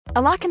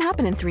A lot can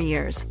happen in 3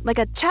 years, like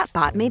a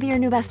chatbot may be your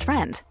new best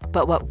friend.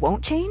 But what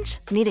won't change?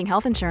 Needing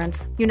health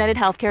insurance. United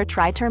Healthcare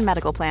Tri-Term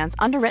Medical Plans,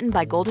 underwritten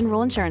by Golden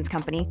Rule Insurance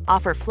Company,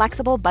 offer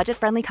flexible,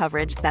 budget-friendly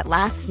coverage that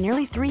lasts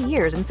nearly 3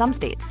 years in some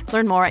states.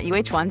 Learn more at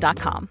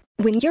uh1.com.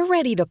 When you're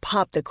ready to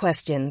pop the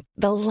question,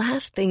 the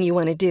last thing you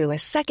want to do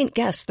is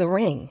second-guess the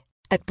ring.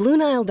 At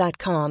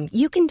BlueNile.com,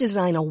 you can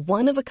design a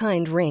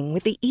one-of-a-kind ring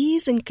with the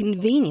ease and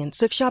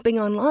convenience of shopping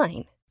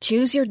online.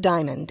 Choose your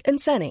diamond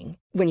and setting.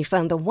 When you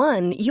find the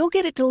one, you'll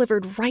get it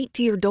delivered right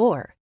to your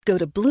door. Go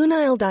to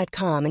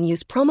BlueNile.com and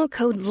use promo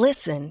code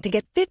LISTEN to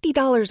get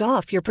 $50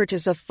 off your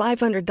purchase of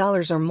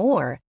 $500 or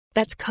more.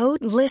 That's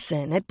code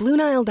LISTEN at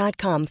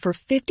BlueNile.com for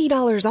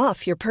 $50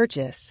 off your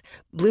purchase.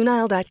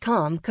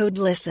 BlueNile.com, code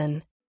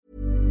LISTEN.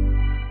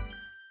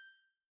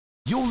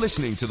 You're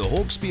listening to the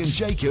Hawksby and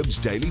Jacobs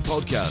Daily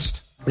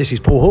Podcast. This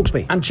is Paul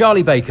Hawksby. And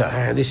Charlie Baker.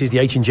 And this is the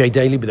H&J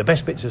Daily with the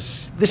best bits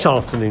of this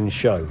afternoon's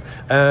show.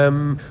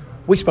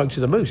 We spoke to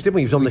the Moose, didn't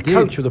we? He was on the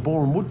coach with the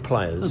Boreham Wood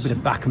players. A little bit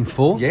of back and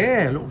forth.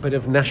 Yeah, a little bit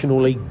of National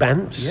League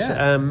bants.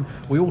 Yeah.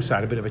 We also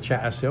had a bit of a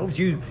chat ourselves.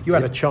 You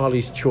had a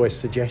Charlie's Choice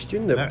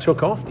suggestion that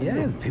took off.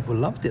 Yeah, people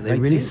loved it.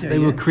 They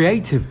were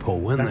creative,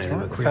 Paul, weren't That's they?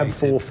 Right. They were creative.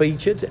 Fab Four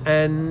featured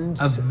and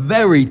a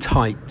very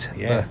tight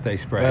birthday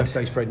spread.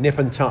 Birthday spread, nip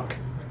and tuck,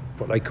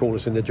 what they call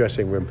us in the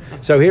dressing room.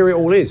 So here it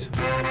all is.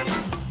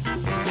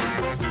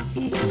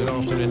 Good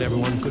afternoon,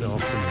 everyone. Good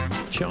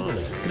afternoon,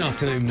 Charlie. Good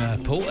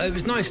afternoon, Paul. It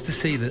was nice to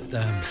see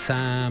that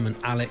Sam and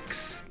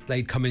Alex,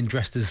 they'd come in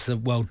dressed as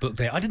World Book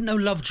Day. I didn't know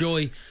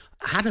Lovejoy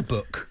had a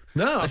book.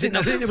 No, I think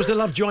it was the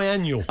Lovejoy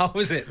Annual. Oh,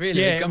 was it? Really?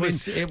 Yeah, it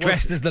was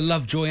dressed as the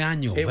Lovejoy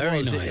Annual.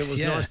 Very nice. It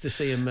was nice to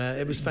see him.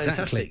 It was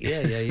fantastic.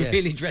 Exactly. Yeah.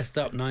 Really dressed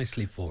up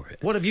nicely for it.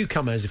 What have you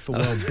come as for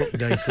World Book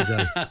Day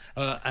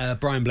today?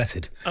 Brian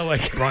Blessed. Oh,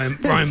 okay.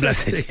 Brian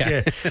Blessed.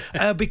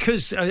 Yeah.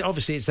 Because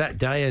obviously it's that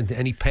day, and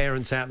any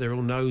parents out there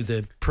will know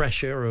the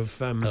pressure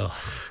of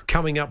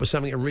coming up with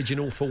something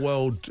original for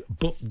World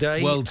Book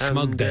Day. World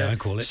Smug Day, I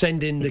call it.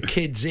 Sending the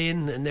kids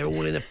in, and they're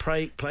all in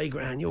the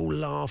playground. You're all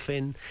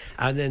laughing,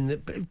 and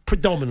then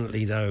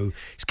predominantly though,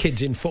 it's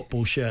kids in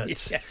football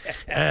shirts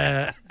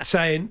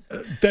saying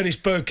Dennis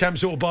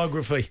Bergkamp's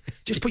autobiography.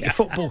 Just put your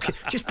football kit.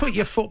 Just put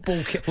your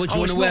football kit. What do you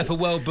want to wear for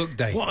World Book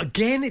Day? What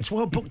again? It's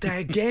World Book Day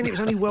again. It was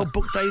only World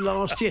Book Day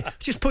last year.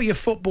 Just put your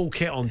football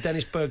kit on.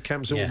 Dennis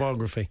Bergkamp's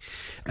autobiography.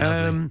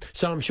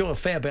 So I'm sure a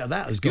fair bit of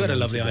that has gone. You had a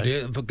lovely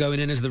idea of going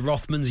in as the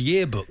Rothmans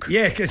yearbook.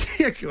 Yeah, because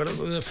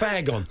with a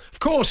fag on. Of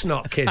course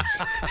not, kids.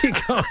 You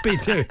can't be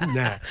doing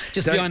that.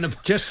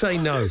 Just say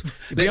no.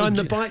 Behind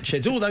the bike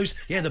sheds. All those,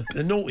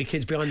 the naughty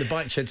kids behind the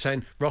bike shed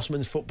saying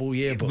Rothmans Football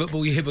Yearbook.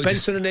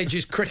 Benson and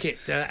Edge's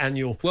Cricket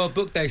Annual. World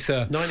Book Day, sir.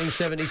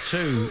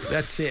 1972.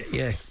 That's it,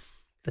 yeah.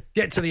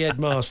 Get to the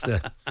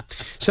headmaster.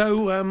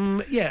 So,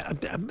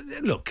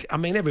 look, I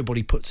mean,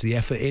 everybody puts the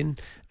effort in,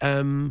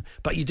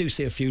 but you do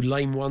see a few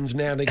lame ones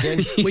now and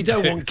again. We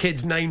don't want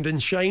kids named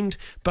and shamed,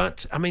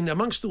 but, I mean,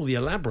 amongst all the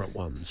elaborate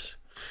ones,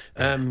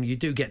 you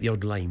do get the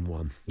odd lame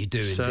one. You do,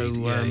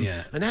 indeed.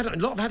 And a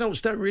lot of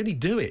adults don't really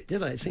do it, do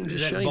they? It seems a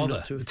shame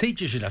not to. The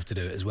teachers should have to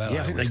do it as well.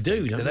 Yeah, I think they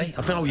do, don't they?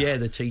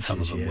 The teachers.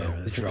 Some of them will.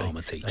 The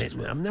drama teachers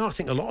will. No, I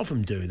think a lot of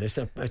them do. There's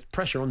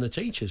pressure on the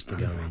teachers to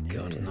go in.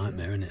 God, a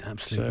nightmare, isn't it?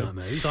 Absolute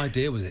nightmare. Whose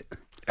idea was it?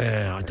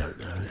 I don't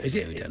know. Is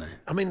it? We don't know.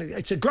 I mean,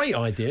 it's a great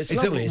idea.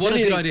 What a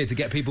good idea to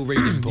get people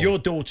reading, Paul. Your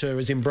daughter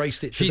has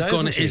embraced it today. She's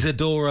gone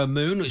Isadora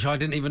Moon, which I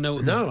didn't even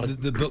know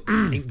the book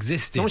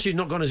existed. No, she's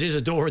not gone as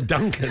Isadora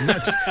Duncan.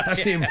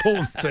 That's the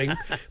important thing.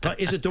 But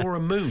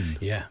Isadora Moon.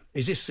 Yeah.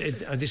 Is this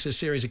a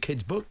series of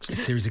kids' books? A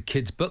series of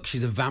kids' books.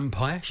 She's a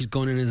vampire. She's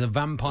gone in as a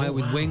vampire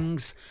with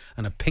wings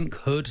and a pink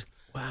hood.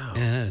 Wow.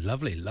 Yeah,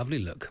 lovely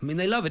look. I mean,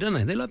 they love it, don't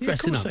they? They love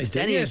dressing up.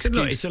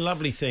 It's a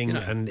lovely thing,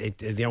 and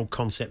the old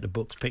concept of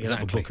books, picking up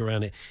a book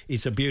around it,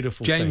 it's a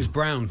beautiful thing. James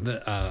Brown,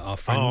 our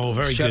friend,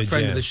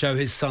 friend of the show,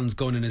 his son's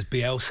gone in as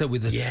Bielsa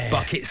with the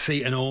bucket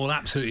seat and all,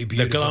 absolutely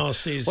beautiful. The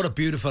glasses. What a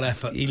beautiful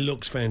effort. He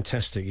looks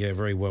fantastic,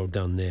 very well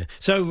done there.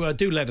 So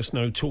do let us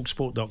know,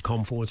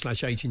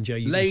 talksport.com/H&J.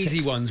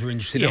 Lazy ones were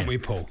interested, aren't we,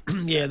 Paul?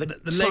 Yeah,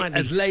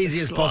 as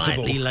lazy as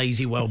possible. Slightly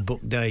lazy World Book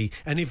Day.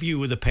 And if you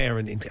were the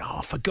parent,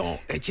 I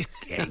forgot, just...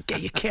 Get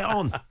your kit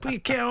on. Put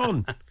your kit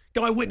on.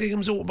 Guy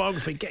Whittingham's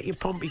autobiography. Get your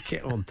Pompey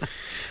kit on.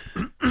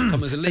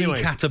 Come as a Lee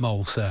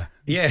Catamol, sir.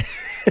 Yeah.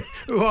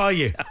 Who are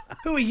you?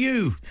 Who are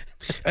you?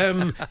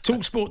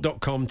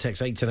 Talksport.com,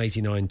 text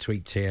 81089,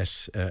 tweet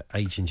TS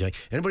H&J.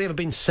 Anybody ever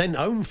been sent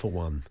home for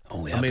one?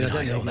 Oh, yeah. I mean,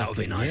 that would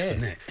be nice,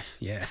 wouldn't it?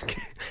 Yeah.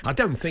 I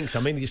don't think so.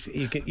 I mean, you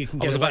can get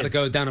I was about to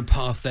go down a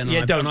path then,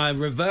 and I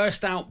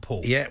reversed out,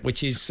 Paul. Yeah,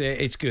 which is,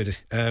 it's good.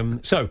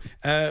 So,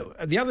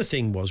 the other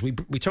thing was, we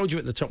told you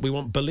at the top, we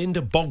want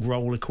Belinda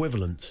Bogrroll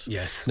equivalents.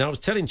 Yes. Now, I was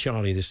telling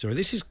Charlie this story.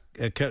 This is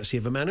courtesy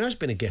of a man who has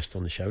been a guest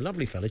on the show,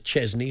 lovely fella,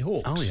 Chesney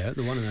Hawkes. Oh, yeah,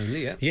 the one and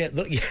only, yeah. Yeah,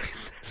 look, yeah.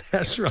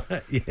 That's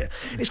right. Yeah,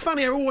 it's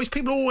funny.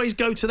 People always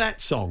go to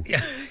that song,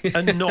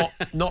 and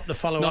not the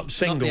follow-up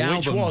single,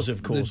 which was,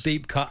 of course, the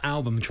deep cut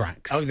album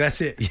tracks. Oh,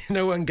 that's it.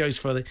 No one goes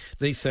for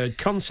the third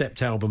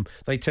concept album.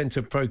 They tend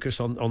to focus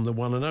on the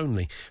one and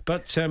only.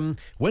 But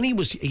when he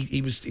was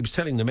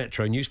telling the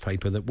Metro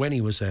newspaper that when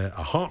he was a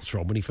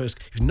heartthrob, when he was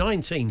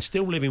 19,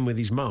 still living with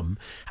his mum,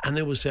 and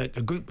there was a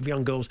group of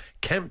young girls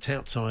camped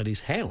outside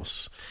his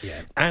house.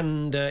 Yeah,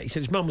 and he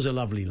said his mum was a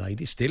lovely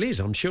lady, still is,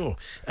 I'm sure.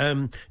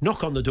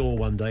 Knock on the door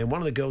one day, and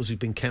one of the girls who'd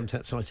been camped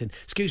outside said,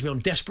 "Excuse me, I'm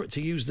desperate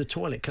to use the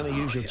toilet. Can I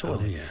use your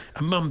toilet?" Yeah.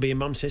 And mum, being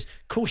mum, says,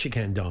 "Of course you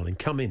can, darling.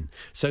 Come in."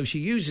 So she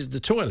uses the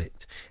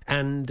toilet,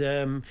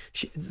 and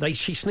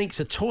she sneaks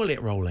a toilet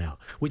roll out,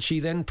 which she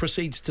then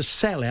proceeds to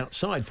sell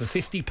outside for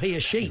 50p a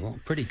sheet. Well,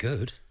 pretty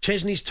good.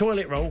 Chesney's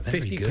toilet roll,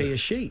 Very 50p good. a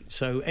sheet.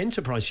 So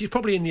Enterprise. She's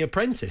probably in The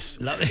Apprentice.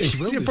 She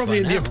will She's be probably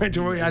in by The now. Apprentice,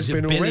 or has She's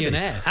been a already.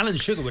 billionaire. Alan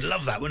Sugar would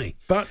love that, wouldn't he?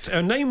 But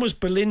her name was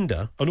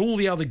Belinda, and all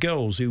the other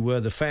girls who were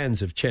the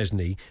fans of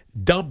Chesney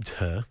dubbed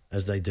her,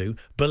 as they do,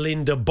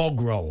 Belinda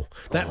Bogrroll.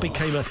 That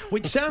became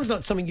which sounds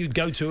like something you'd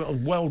go to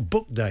on World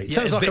Book Day. It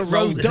sounds like a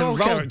Roald Dahl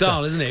character. Roald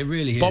Dahl, isn't it? It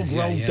really is.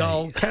 Roald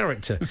Dahl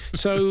character.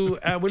 So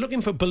we're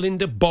looking for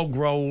Belinda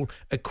Bogrroll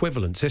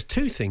equivalents. There's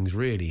two things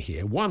really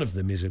here. One of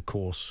them is, of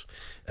course,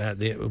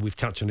 we've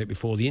touched on it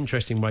before, the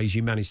interesting ways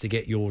you managed to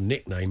get your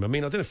nickname. I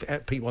mean, I don't know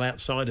if people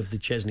outside of the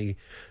Chesney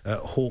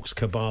Hawks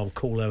cabal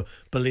call her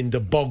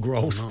Belinda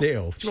Bogrroll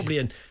still.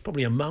 She's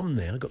probably a mum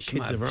now, got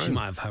kids of her own. She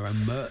might have her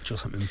own merch or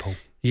something, Paul.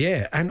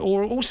 Yeah,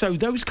 or also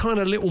those kind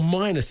of little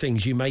minor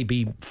things you may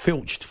be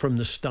filched from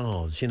the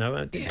stars, you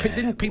know.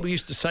 Didn't people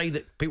used to say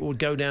that people would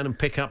go down and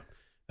pick up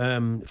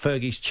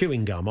Fergie's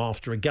chewing gum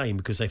after a game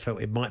because they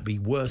felt it might be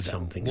worth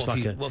something? It's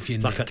like a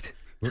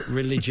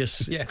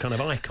religious kind of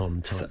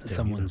icon type thing.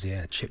 Someone's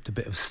chipped a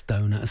bit of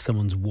stone out of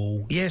someone's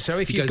wall. Yeah, so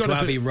if you go to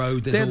Abbey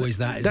Road, there's always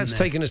that, isn't that's there?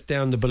 taken us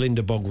down the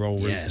Belinda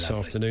Bogrroll route this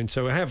lovely. afternoon.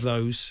 So we have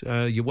those,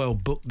 your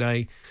World Book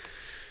Day.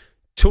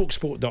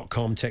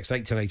 Talksport.com, text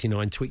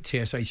 81089, tweet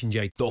TSH and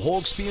J. The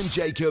Hawksby and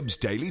Jacobs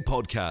Daily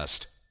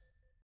Podcast.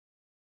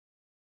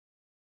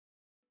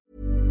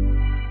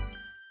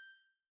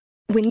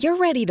 When you're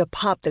ready to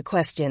pop the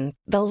question,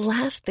 the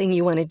last thing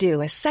you want to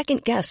do is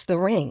second-guess the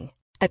ring.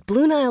 At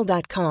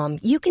BlueNile.com,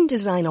 you can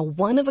design a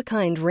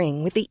one-of-a-kind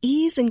ring with the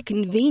ease and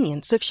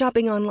convenience of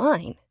shopping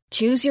online.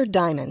 Choose your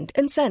diamond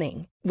and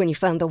setting. When you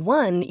find the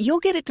one, you'll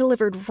get it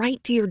delivered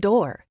right to your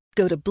door.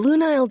 Go to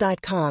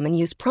BlueNile.com and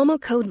use promo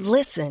code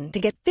LISTEN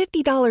to get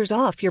 $50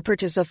 off your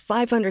purchase of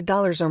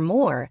 $500 or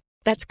more.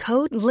 That's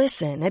code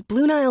LISTEN at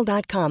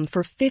BlueNile.com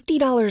for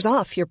 $50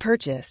 off your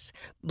purchase.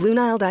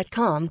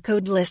 BlueNile.com,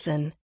 code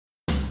LISTEN.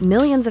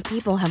 Millions of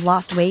people have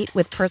lost weight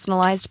with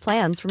personalized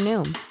plans from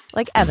Noom.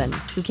 Like Evan,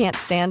 who can't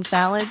stand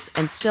salads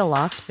and still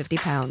lost 50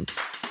 pounds.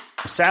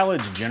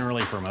 Salads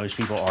generally for most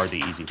people are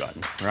the easy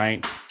button,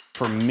 right?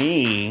 For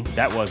me,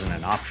 that wasn't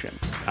an option.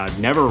 I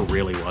never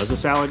really was a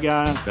salad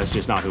guy. That's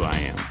just not who I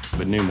am.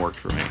 But Noom worked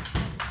for me.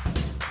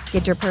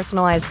 Get your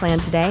personalized plan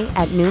today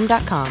at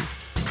Noom.com.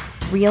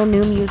 Real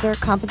Noom user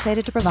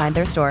compensated to provide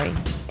their story.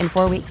 In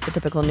 4 weeks, the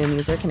typical Noom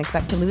user can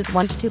expect to lose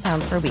 1 to 2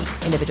 pounds per week.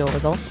 Individual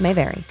results may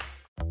vary.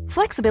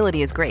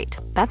 Flexibility is great.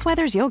 That's why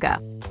there's yoga.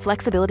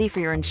 Flexibility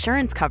for your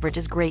insurance coverage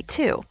is great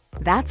too.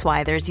 That's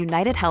why there's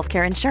United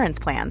Healthcare Insurance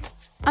Plans.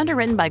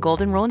 Underwritten by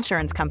Golden Rule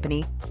Insurance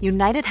Company,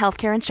 United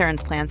Healthcare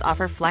Insurance Plans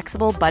offer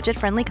flexible,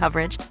 budget-friendly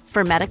coverage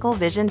for medical,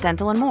 vision,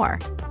 dental, and more.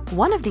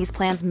 One of these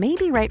plans may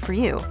be right for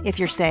you if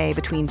you're, say,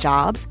 between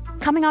jobs,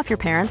 coming off your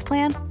parents'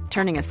 plan,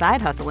 turning a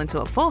side hustle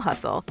into a full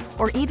hustle,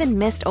 or even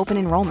missed open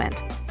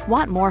enrollment.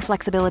 Want more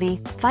flexibility?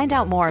 Find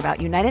out more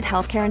about United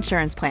Healthcare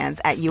Insurance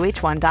Plans at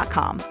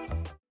uh1.com.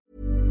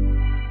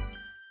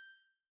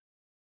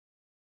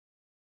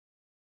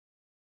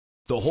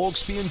 The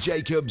Hawksby and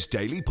Jacobs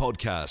Daily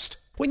Podcast.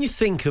 When you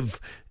think of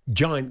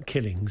giant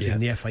killings in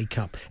the FA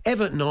Cup,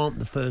 Everton aren't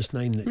the first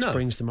name that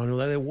springs to mind,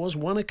 although there was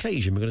one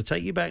occasion. We're going to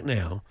take you back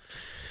now,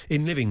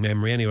 in living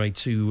memory anyway,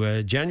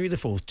 to January the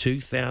 4th,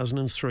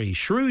 2003.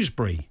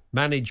 Shrewsbury,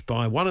 managed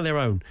by one of their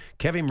own,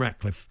 Kevin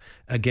Ratcliffe,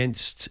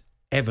 against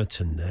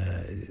Everton.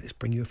 Let's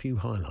bring you a few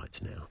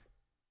highlights now.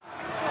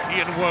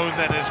 Ian Woan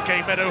then as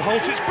Gay Meadow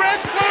holds its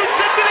breath, Woan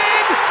sends it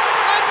in,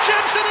 and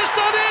Jensen has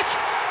done it!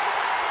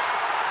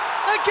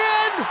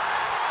 Again!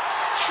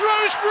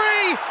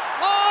 Shrewsbury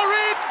are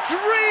in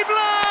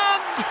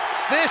dreamland!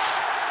 This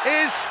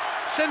is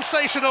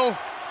sensational.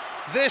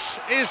 This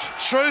is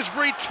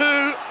Shrewsbury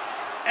 2,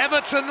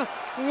 Everton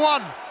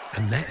 1.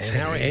 And that's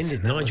how it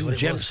ended. Nigel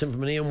Jensen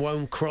from an Ian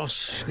Woan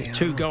cross.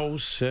 2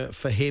 goals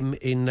for him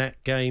in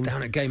that game.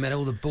 Down at Gay Meadow,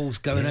 all the balls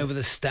going over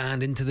the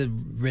stand into the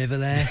river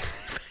there.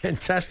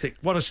 Fantastic.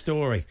 What a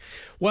story.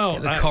 Well,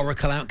 Get the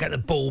coracle out, get the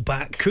ball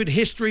back. Could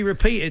history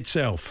repeat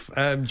itself?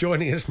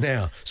 Joining us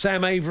now,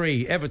 Sam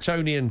Avery,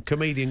 Evertonian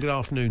comedian. Good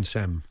afternoon,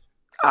 Sam.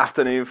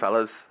 Afternoon,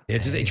 fellas. Yeah,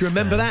 do you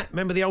remember that?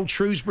 Remember the old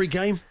Shrewsbury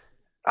game?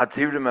 I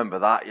do remember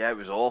that. Yeah, it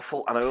was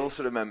awful. And I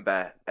also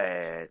remember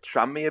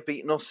Tranmere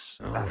beating us.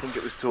 I think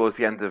it was towards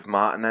the end of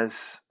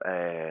Martinez,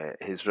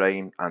 his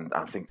reign, and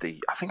I think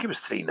it was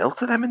 3-0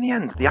 to them in the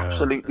end. They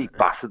absolutely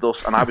battered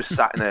us. And I was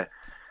sat in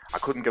I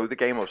couldn't go to the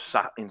game. I was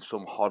sat in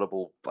some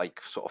horrible, like,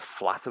 sort of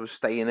flat I was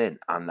staying in,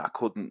 and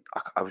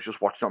I was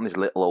just watching on this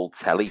little old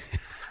telly.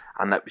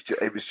 And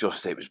it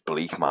was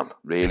bleak, man.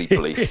 Really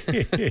bleak.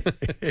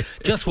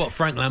 Just what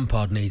Frank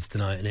Lampard needs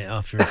tonight, isn't it?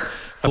 After a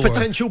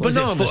potential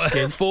banana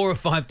skin. 4 or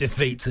 5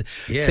 defeats. A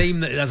team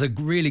that has a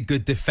really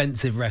good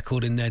defensive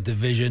record in their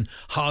division,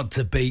 hard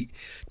to beat.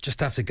 Just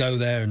have to go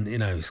there, and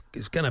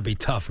it's going to be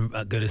tough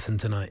at Goodison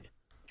tonight.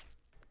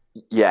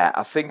 Yeah,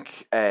 I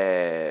think.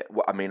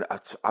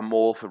 I'm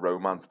all for the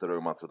romance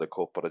of the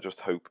cup, but I just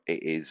hope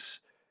it is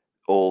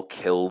all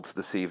killed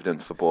this evening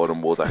for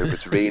Boreham Wood. I hope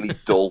it's really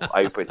dull.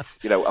 I hope it's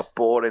a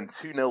boring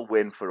 2-0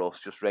 win for us,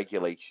 just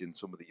regulation.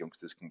 Some of the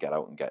youngsters can get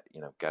out and get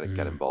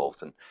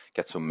involved and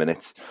get some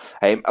minutes.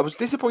 I was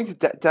disappointed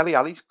Dele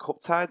Alli's cup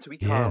tied, so he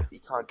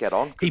can't get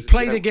on. He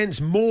played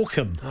against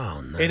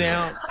Morecambe in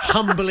our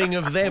humbling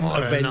of them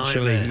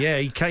eventually. Yeah,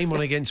 he came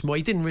on against Morecambe.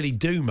 He didn't really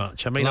do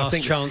much. I mean, Last I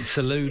think chance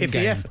saloon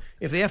game.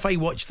 If the FA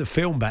watched the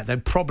film back,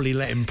 they'd probably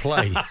let him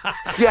play.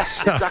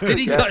 Yes, exactly. Did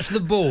he touch the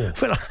ball?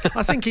 Well,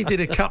 I think he did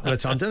a couple of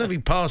times. I don't know if he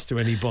passed to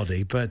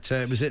anybody, but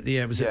it was at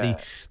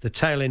the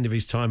tail end of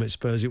his time at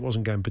Spurs. It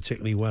wasn't going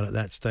particularly well at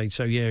that stage.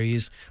 So he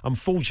is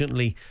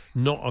unfortunately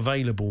not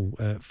available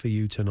for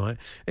you tonight.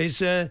 Is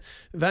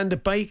Van der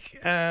Beek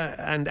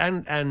and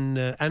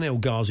El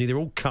Ghazi? They're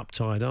all cup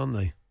tied, aren't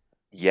they?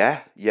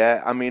 Yeah.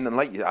 I mean, and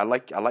I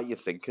like your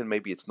thinking.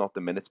 Maybe it's not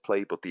the minutes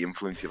played, but the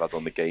influence you've had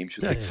on the game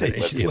should dictate.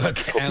 It should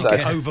work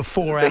out. Over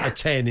 4 out of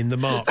 10 in the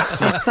marks.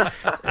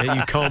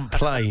 You can't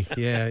play.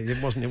 Yeah,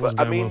 it wasn't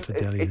going well for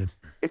Dele.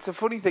 It's a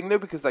funny thing though,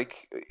 because the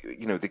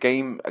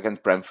game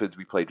against Brentford,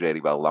 we played really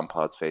well.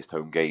 Lampard's first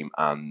home game,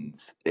 and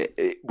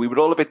we were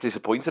all a bit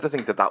disappointed. I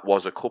think that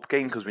was a cup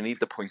game because we need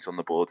the points on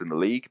the board in the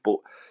league, but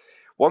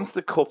once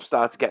the cup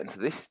starts to get into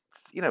this,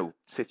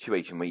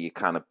 situation where you're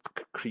kind of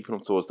creeping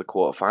up towards the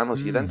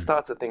quarterfinals, you then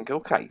start to think,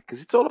 okay,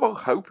 because it's all about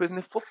hope, isn't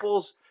it?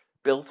 Football's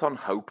built on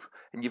hope,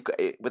 and you've got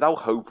without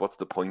hope, what's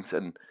the point?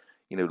 And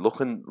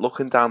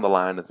looking down the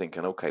line and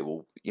thinking, okay,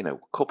 well, a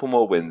couple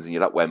more wins and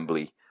you're at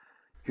Wembley.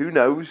 Who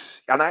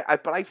knows? And I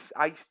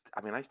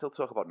still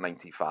talk about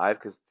 95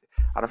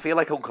 and I feel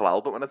like Uncle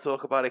Albert when I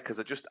talk about it,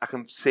 because I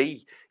can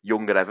see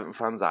younger Everton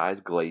fans'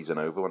 eyes glazing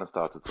over when I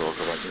start to talk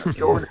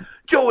about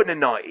Joe in the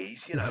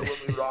 90s,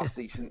 when we were half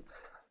decent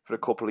for a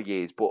couple of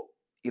years. But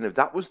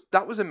that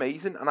was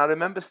amazing, and I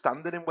remember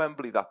standing in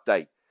Wembley that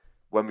day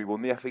when we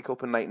won the FA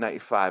Cup in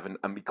 1995,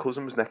 and my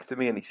cousin was next to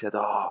me, and he said,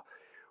 "Oh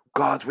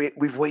God,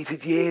 we've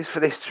waited years for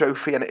this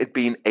trophy," and it had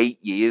been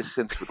 8 years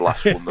since we'd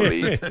last won the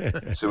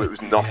league. So it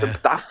was nothing. Yeah.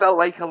 That felt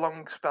like a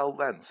long spell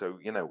then. So,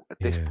 at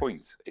this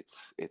point,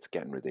 it's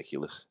getting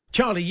ridiculous.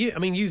 Charlie,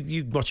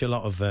 you watch a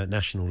lot of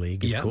National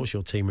League, of course.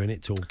 Your team are in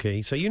it,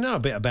 Torquay. So you know a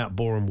bit about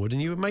Boreham Wood,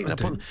 and you were making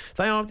up on.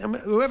 They are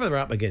whoever they're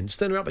up against.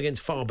 They're up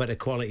against far better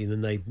quality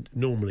than they'd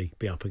normally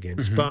be up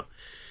against, but.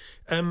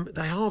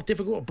 They are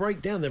difficult to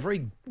break down. They're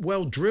very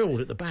well drilled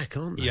at the back,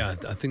 aren't they? Yeah,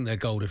 I think their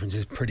goal difference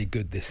is pretty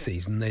good this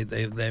season. They've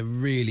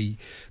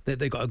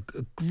got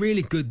a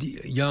really good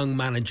young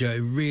manager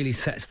who really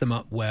sets them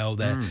up well.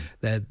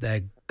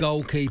 Their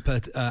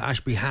goalkeeper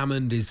Ashby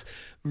Hammond is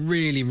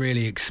really,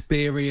 really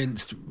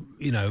experienced.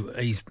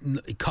 He's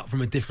cut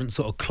from a different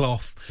sort of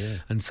cloth,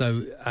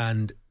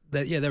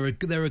 they're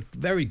a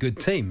very good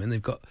team,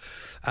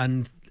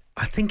 and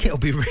I think it'll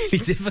be really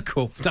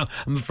difficult.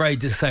 I'm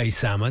afraid to say,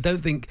 Sam, I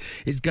don't think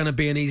it's going to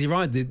be an easy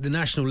ride. The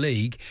National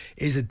League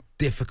is a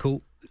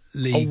difficult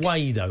league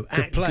away, though,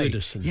 to play.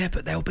 Goodison. Yeah,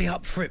 but they'll be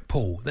up for it,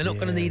 Paul. They're not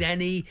going to need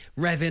any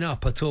revving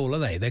up at all, are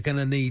they? They're going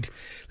to need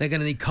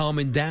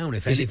calming down,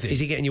 if anything. Is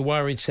he getting you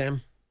worried,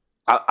 Sam?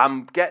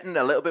 I'm getting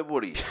a little bit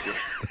worried.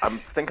 I'm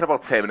thinking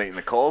about terminating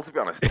the call, to be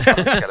honest.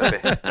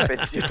 A bit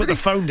just put the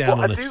phone down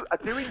on us. I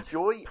do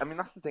enjoy,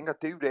 that's the thing, I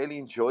do really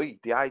enjoy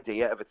the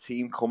idea of a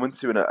team coming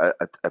to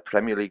a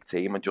Premier League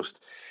team and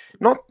just,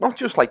 not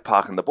just like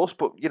parking the bus,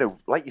 but,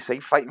 like you say,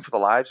 fighting for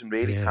their lives and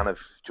really kind of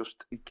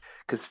just,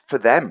 because for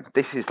them,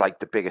 this is like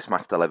the biggest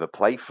match they'll ever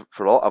play.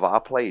 For all of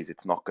our players,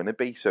 it's not going to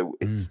be. So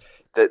it's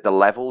the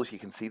levels, you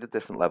can see the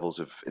different levels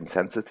of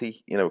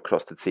intensity,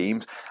 across the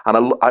teams.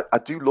 And I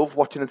do love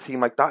watching a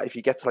team like that. If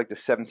you get to like the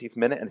 70th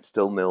minute and it's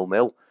still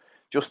 0-0,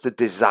 just the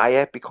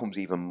desire becomes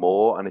even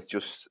more. And it's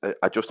just,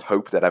 I just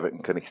hope that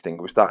Everton can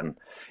extinguish that. And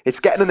it's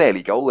getting an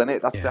early goal, isn't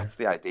it? That's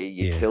the idea.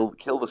 You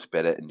kill the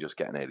spirit and just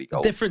get an early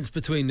goal. The difference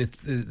between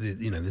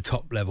the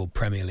top level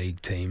Premier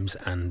League teams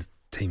and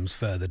teams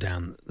further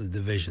down the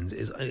divisions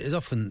is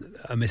often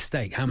a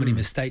mistake. How many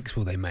mistakes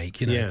will they make?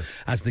 You know,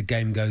 as the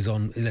game goes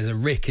on, there's a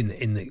rick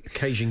in the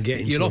occasion.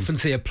 You'll often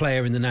see a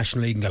player in the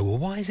National League and go, well,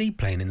 why is he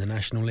playing in the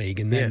National League?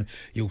 And then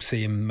you'll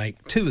see him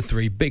make 2 or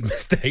 3 big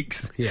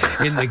mistakes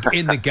in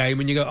the game,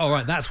 and you go, all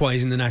right, that's why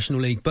he's in the National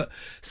League. But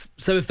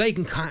so if they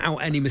can cut out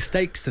any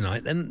mistakes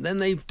tonight, then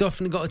they've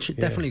definitely got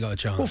a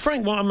chance. Well,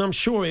 Frank, I'm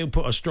sure he'll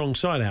put a strong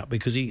side out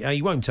because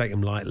he won't take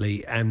them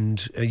lightly,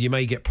 and you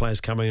may get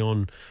players coming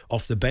on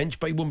off the bench.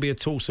 But he wouldn't be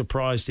at all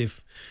surprised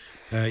if,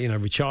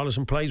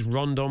 Richarlison plays,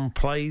 Rondon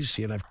plays.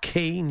 You'll have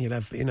Keane. You'll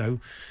have,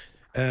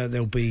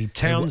 there'll be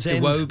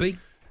Townsend, Iwobi,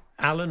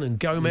 Allen, and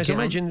Gomez. I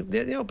imagine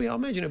it'll be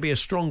a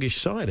strongish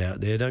side out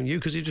there, don't you?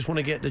 Because you just want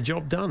to get the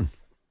job done.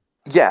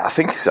 Yeah, I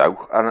think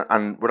so.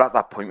 And we're at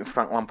that point with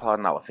Frank Lampard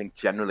now. I think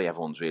generally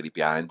everyone's really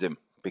behind him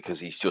because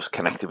he's just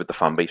connected with the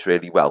fan base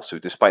really well. So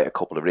despite a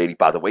couple of really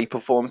bad away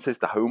performances,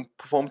 the home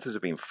performances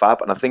have been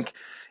fab. And I think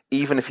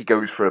even if he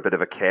goes for a bit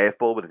of a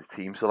curveball with his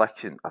team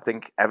selection, I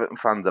think Everton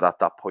fans are at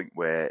that point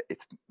where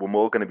we're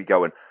more going to be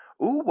going,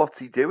 ooh, what's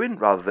he doing?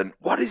 Rather than,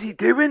 what is he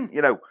doing?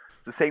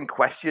 It's the same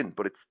question,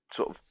 but it's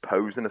sort of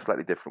posed in a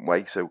slightly different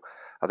way. So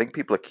I think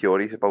people are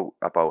curious about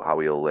how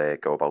he'll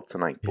go about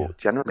tonight. But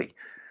generally,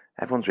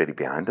 everyone's really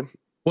behind him.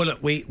 Well,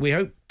 look, we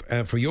hope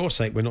for your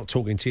sake we're not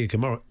talking to you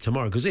tomorrow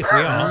because if we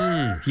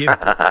are,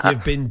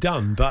 you've been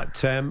done.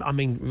 But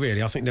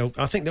really, I think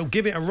they'll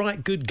give it a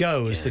right good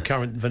go, as the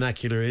current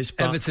vernacular is.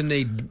 But Everton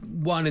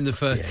need one in the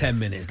first 10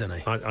 minutes, don't they?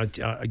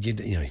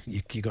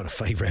 You got to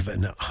favour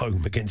Everton at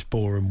home against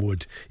Boreham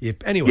Wood.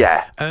 Anyway,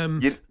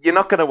 you're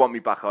not going to want me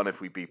back on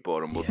if we beat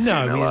Boreham Wood.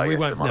 No, we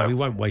won't. No, we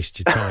won't waste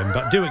your time.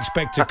 But do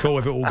expect a call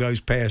if it all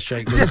goes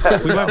pear-shaped.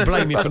 We won't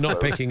blame you for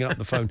not picking up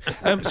the phone.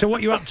 So,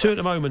 what you're up to at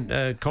the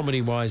moment,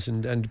 comedy-wise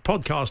and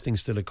podcasting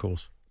still, of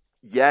course?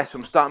 Yeah, so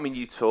I'm starting my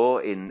new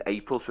tour in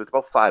April, so it's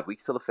about 5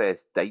 weeks till the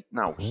first date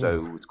now. Ooh.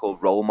 So it's called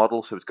Role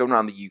Model. So it's going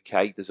around the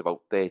UK. There's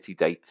about 30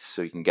 dates,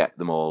 so you can get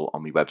them all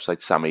on my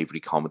website,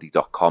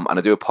 samaverycomedy.com. And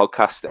I do a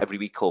podcast every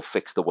week called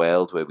Fix the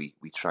World, where we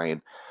try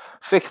and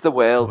fix the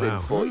world in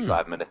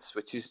 45 minutes,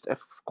 which is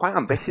quite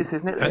ambitious,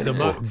 isn't it? At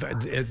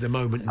the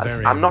moment,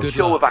 very. I'm not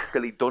sure we've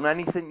actually done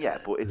anything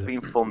yet, but it's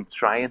been fun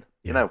trying.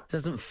 It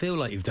doesn't feel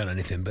like you've done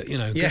anything, but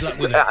good luck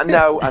with it. I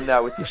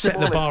know. You've set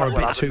the bar a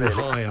bit too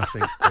high, I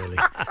think. Really.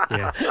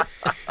 Yeah.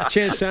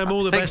 Cheers, Sam.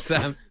 All the best,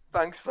 Sam.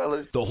 Thanks,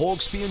 fellas. The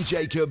Hawksbee and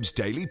Jacobs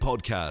Daily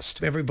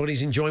Podcast.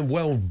 Everybody's enjoying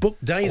World Book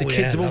Day. The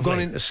kids have all gone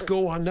into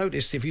school. I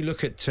noticed if you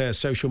look at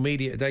social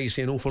media today, you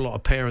see an awful lot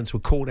of parents were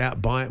caught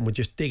out by it and were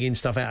just digging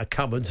stuff out of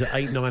cupboards at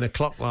 8, 9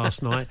 o'clock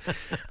last night.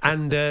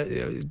 And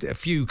a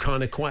few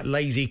kind of quite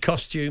lazy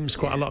costumes.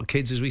 Quite a lot of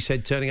kids, as we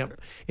said, turning up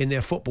in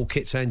their football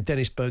kit saying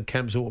Dennis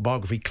Bergkamp's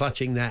autobiography,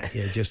 clutching that.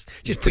 Yeah, just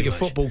put your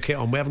football kit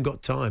on. We haven't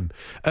got time.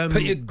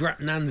 Put your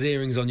Nan's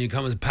earrings on. You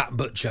come as Pat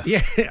Butcher.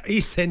 Yeah,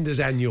 EastEnders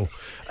annual.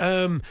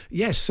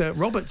 Yes,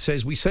 Robert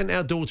says we sent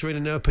our daughter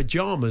in her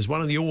pyjamas,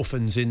 one of the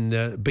orphans in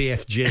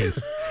BFG.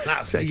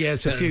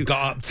 It's a few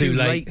got up too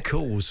late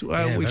calls.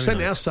 We've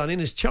sent our son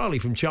in as Charlie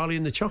from Charlie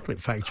and the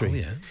Chocolate Factory. Oh,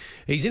 yeah.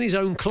 He's in his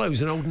own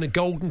clothes and holding a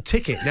golden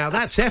ticket. Now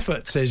that's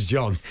effort, says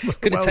John.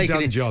 Well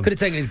done, John. Could have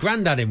taken his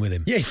granddad in with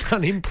him. Yeah, he's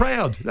done him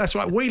proud. That's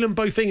right. Wheel them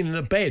both in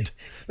a bed.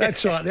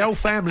 That's right. The whole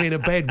family in a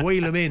bed.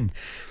 Wheel them in.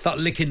 Start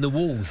licking the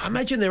walls. I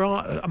imagine there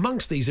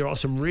are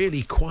some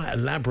really quite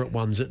elaborate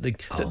ones that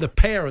the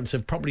parents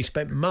have probably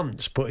spent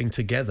months putting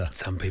together.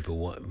 Some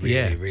people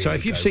really so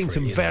if you've seen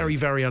some very,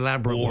 very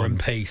elaborate War ones, and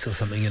Peace or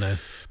something,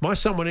 My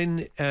son went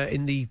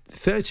in the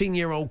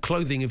 13-year-old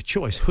clothing of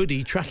choice,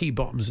 hoodie, tracky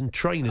bottoms and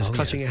trainers,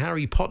 clutching a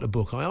Harry Potter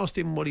book. I asked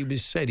him what he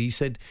said. He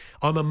said,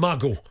 "I'm a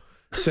muggle,"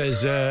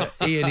 says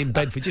Ian in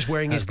Bedford, just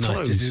wearing his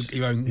clothes. Nice.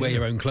 Just wear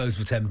your own clothes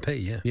for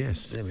 10p, yeah.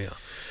 Yes. There we are.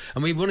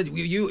 And we wanted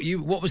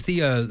you. What was the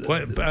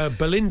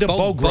Belinda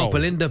Bogrell?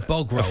 Belinda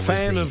Bogrell, a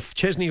fan of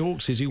Chesney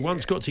Hawkes, who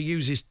once got to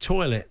use his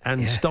toilet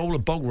and stole a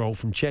bog roll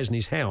from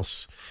Chesney's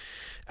house.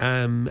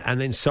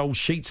 And then sold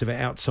sheets of it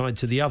outside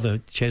to the other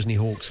Chesney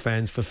Hawks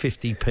fans for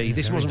 50p. Yeah,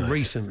 this wasn't nice.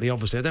 Recently,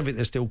 obviously. I don't think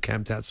they're still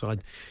camped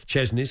outside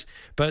Chesney's.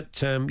 But,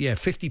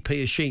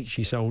 50p a sheet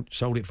she sold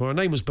it for. Her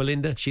name was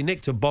Belinda. She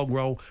nicked a bog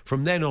roll.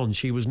 From then on,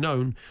 she was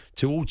known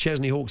to all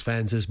Chesney Hawks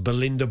fans as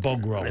Belinda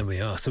Bogrell. There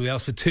we are. So we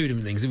asked for two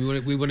different things.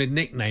 We wanted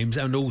nicknames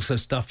and also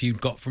stuff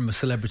you'd got from a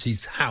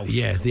celebrity's house.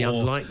 Yeah, the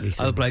unlikely things.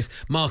 Other place.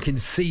 Mark in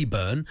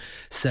Seaburn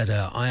said,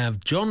 I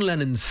have John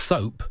Lennon's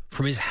soap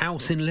from his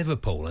house in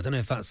Liverpool. I don't know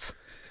if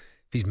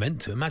he's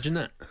meant to. Imagine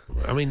that.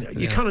 I mean,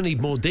 you kind of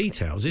need more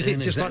details. Is it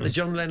just like the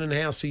John Lennon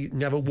house, so you can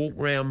have a walk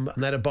round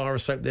and they had a bar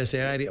of soap there, so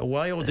he had it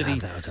away? Or did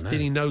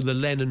he know the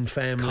Lennon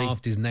family?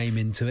 Carved his name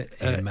into it.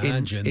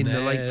 Imagine in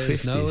the late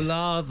 50s. No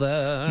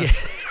lather. Yeah.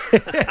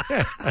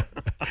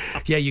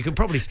 Yeah, you can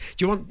probably.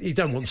 You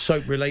don't want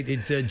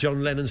soap-related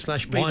John Lennon /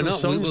 Beatles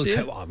songs, do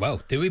you?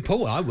 Do we,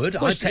 Paul? I would.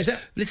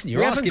 Listen,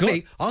 you're asking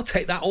me. I'll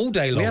take that all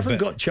day long. We haven't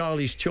got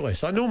Charlie's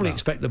Choice. I normally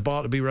expect the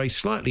bar to be raised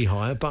slightly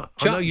higher, but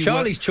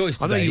Charlie's Choice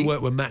today. I know you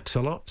work with Max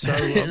a lot, so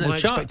my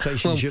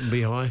expectations shouldn't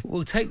be high.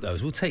 We'll take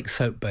those. We'll take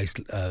soap-based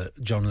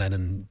John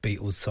Lennon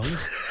Beatles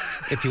songs.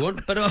 if you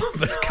want. But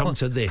come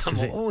to this. I'm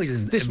is it? Always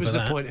in, this in was the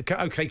that. point.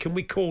 Okay, can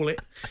we call it?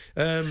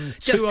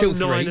 Just till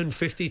 2:09 3. and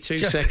 52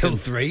 Just seconds. till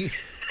 3.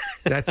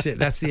 That's it.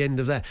 That's the end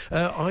of that.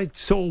 I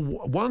saw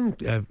one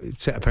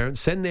set of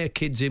parents send their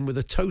kids in with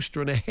a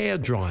toaster and a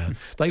hairdryer.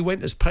 They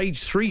went as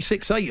page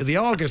 368 of the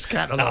Argus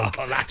catalogue.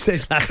 Oh, that's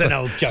an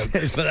old joke,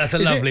 but that's a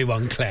lovely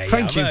one, Claire.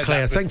 Thank you,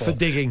 Claire. Thanks for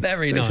digging.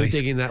 Very Thanks nice. for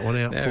digging that one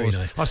out Very for us.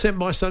 nice. I sent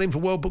my son in for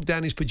World Book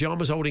down his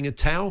pyjamas, holding a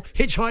towel.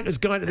 Hitchhiker's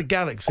Guide to the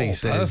Galaxy, Oh,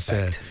 says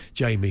perfect.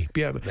 Jamie.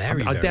 I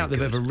Very doubt they've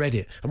good. ever read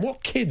it. And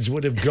what kids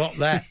would have got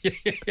that?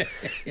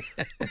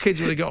 What kids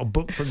would have got a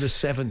book from the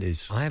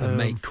 70s? I have a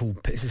mate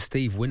called, this is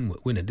Steve Winner.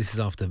 This is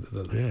after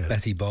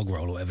Betty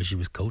Bogrell or whatever she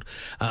was called.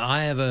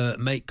 I have a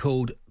mate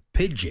called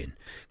Pigeon,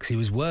 because he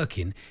was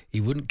working,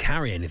 he wouldn't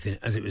carry anything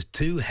as it was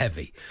too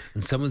heavy,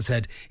 and someone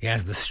said he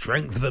has the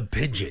strength of a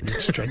pigeon.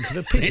 Strength of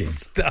a pigeon.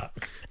 It's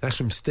stuck. That's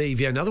from Steve.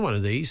 Yeah, another one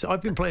of these.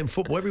 I've been playing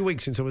football every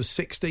week since I was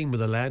 16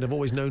 with a lad I've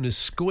always known as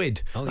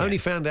Squid. Oh, yeah. I only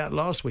found out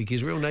last week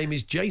his real name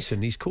is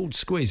Jason. He's called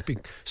Squid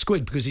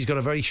because he's got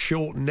a very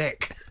short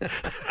neck.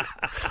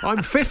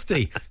 I'm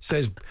 50,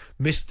 says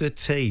Mr.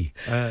 T.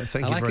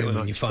 Thank you very much.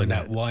 When you find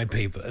out why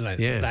people,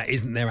 that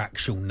isn't their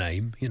actual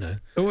name, you know.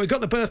 Well, we've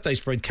got the birthday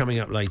spread coming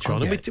up later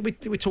on, and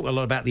we talk a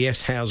lot about the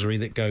S-housery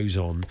that goes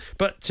on.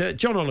 But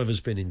John Oliver's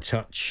been in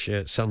touch,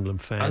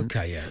 Sunderland fan.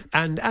 Okay, yeah.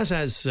 And as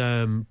has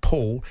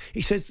Paul,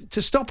 he says,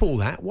 to stop all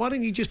that, why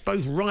don't you just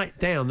both write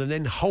down and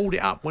then hold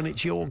it up when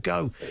it's your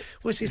go?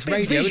 Well, it's a bit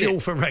radio, visual isn't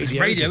it? for radio. It's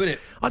radio, isn't it?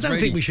 I don't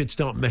think we should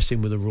start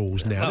messing with the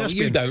rules now. Oh,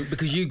 you don't,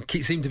 because you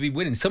seem to be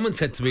winning. Someone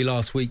said to me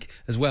last week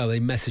as well, they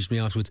messaged me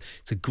afterwards,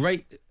 it's a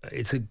great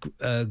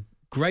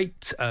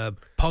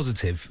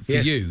positive for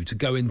you to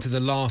go into the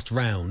last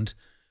round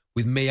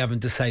with me having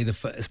to say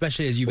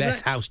especially as you've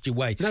S-housed your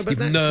way, you've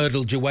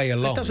nerdled your way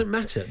along. That doesn't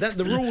matter.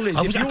 The rule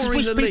is, if you're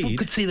in the people lead,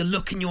 could see the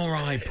look in your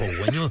eye, Paul,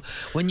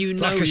 when you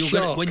know like you're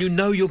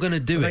going to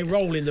do it. They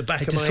roll in the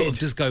back of my sort head. of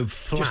just go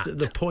flat. Just at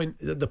the point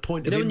you of know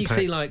impact. when you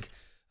see like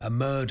a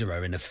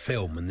murderer in a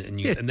film and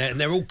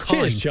they're all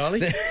kind. Cheers, Charlie.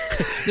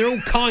 They're all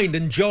kind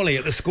and jolly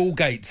at the school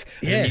gates.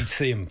 And then you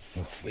see them,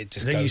 it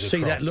just then goes you see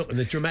across. that look and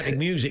the dramatic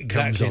music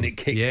comes exactly, on. and it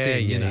kicks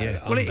in, you know.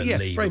 Well,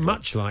 Unbelievable. very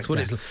much like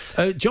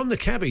that. John the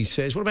Cabbie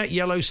says, what about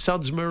Yellow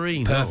Suds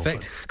Marine?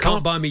 Perfect. Oh,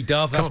 Can't buy me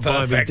Dove, that's Can't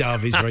buy perfect. me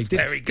Dove is very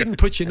good. Didn't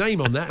put your name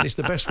on that, and it's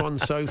the best one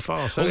so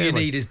far. So all you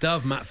anyway. need is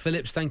Dove. Matt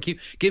Phillips, thank you.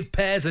 Give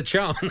Pears a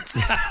chance.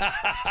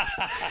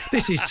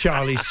 This is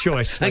Charlie's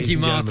choice. Thank you,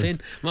 ladies and Martin.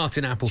 gentlemen.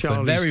 Martin Appleford.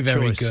 Charlie's Very,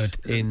 very choice good.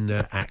 in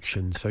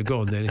action. So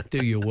go on then,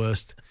 do your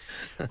worst.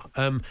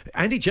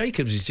 Andy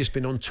Jacobs has just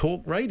been on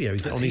Talk Radio.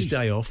 He's on his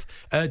day off,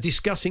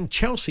 discussing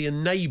Chelsea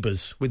and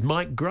Neighbours with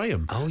Mike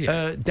Graham. Oh,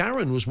 yeah.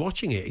 Darren was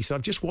watching it. He said,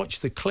 I've just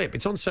watched the clip.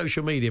 It's on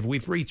social media.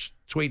 We've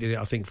retweeted it,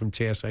 I think, from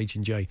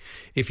TSH&J,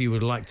 if you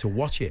would like to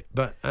watch it.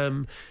 But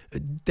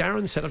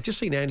Darren said, I've just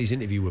seen Andy's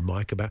interview with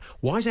Mike about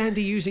why is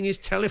Andy using his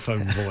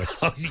telephone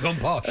voice? Oh, he's gone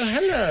posh.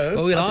 Hello.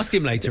 Well, we'll ask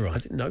him later on. I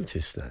didn't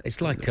notice that. It's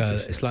like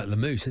the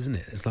Moose, isn't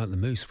it? It's like the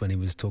Moose when he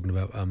was talking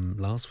about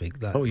last week.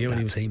 That, when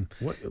he was team,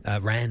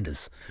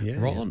 Randers. Yeah,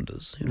 Randers.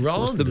 Randers. Of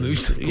course, the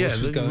Moose, of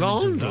course, was going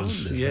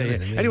Randers. into Yeah.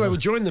 Randers. Anyway, we'll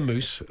join the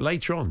Moose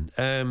later on.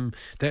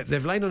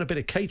 They've laid on a bit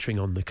of catering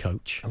on the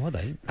coach. Oh, are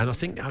they? And I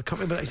can't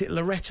remember, is it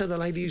Loretta, the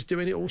lady who's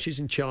doing it all? She's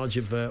in charge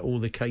of all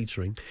the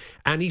catering.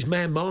 And he's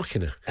man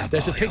marking her.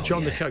 There's a picture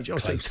on the coach.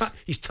 So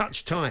he's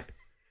touch tight.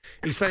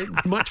 He's very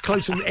much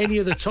closer than any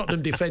of the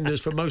Tottenham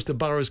defenders for most of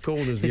Borough's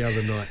corners the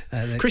other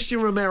night.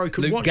 Christian Romero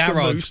could watch the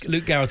Moose.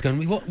 Luke Garrett's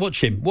going,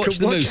 watch him. Watch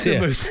the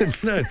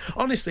Moose. No,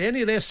 honestly,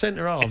 any of their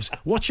centre halves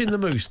watching the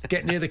Moose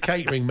get near the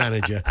catering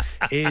manager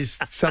is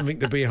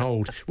something to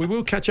behold. We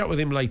will catch up with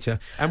him later,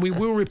 and we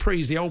will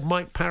reprise the old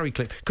Mike Parry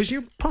clip, because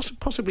you're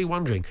possibly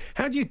wondering,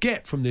 how do you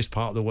get from this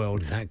part of the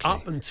world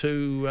up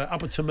to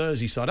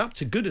Merseyside, up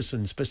to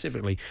Goodison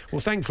specifically?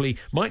 Well, thankfully,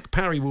 Mike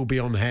Parry will be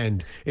on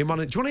hand in one.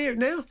 Do you want to hear it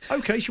now?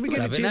 Okay, shall we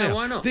get it to you now?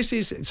 Why not? This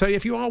is, so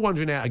if you are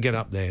wondering how to get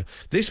up there,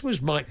 this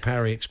was Mike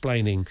Parry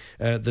explaining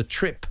the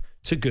trip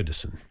to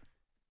Goodison.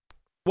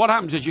 What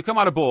happens is you come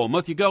out of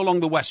Bournemouth, you go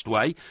along the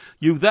Westway,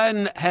 you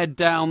then head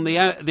down the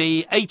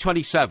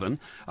A27,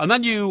 and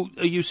then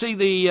you see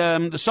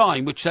the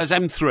sign which says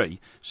M3.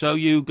 So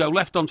you go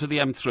left onto the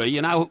M3.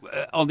 You're now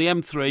on the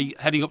M3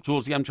 heading up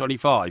towards the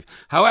M25.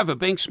 However,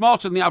 being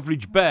smarter than the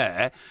average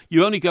bear,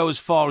 you only go as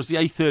far as the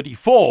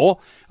A34,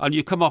 and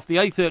you come off the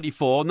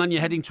A34, and then you're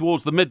heading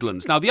towards the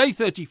Midlands. Now, the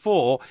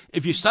A34,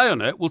 if you stay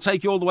on it, will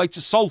take you all the way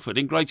to Salford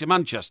in Greater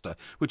Manchester,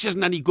 which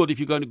isn't any good if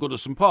you're going to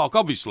Goodison Park,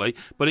 obviously,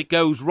 but it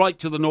goes right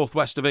to the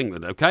northwest of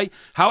England, OK?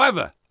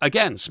 However,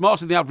 again,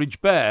 smarter than the average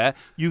bear,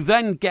 you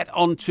then get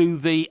onto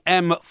the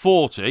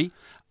M40,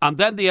 and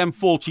then the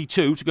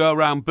M42 to go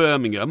around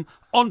Birmingham,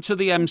 onto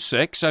the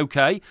M6,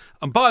 OK?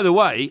 And by the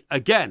way,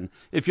 again,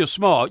 if you're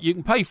smart, you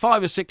can pay £5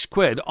 or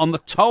 £6 on the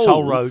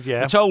toll road,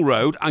 the toll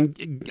road,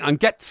 and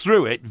get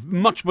through it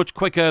much, much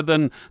quicker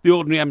than the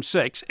ordinary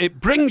M6.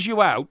 It brings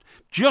you out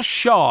just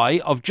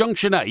shy of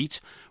Junction 8,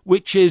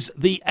 which is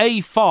the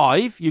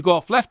A5. You go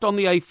off left on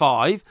the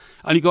A5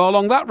 and you go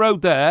along that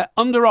road there,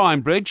 under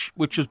Ironbridge,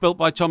 which was built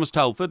by Thomas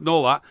Telford and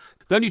all that.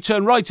 Then you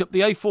turn right up the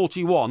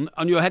A41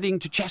 and you're heading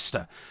to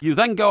Chester. You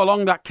then go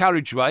along that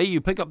carriageway, you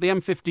pick up the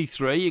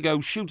M53, you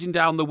go shooting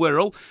down the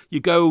Wirral,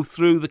 you go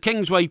through the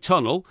Kingsway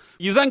Tunnel.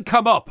 You then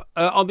come up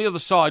on the other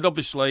side,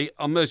 obviously,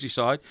 on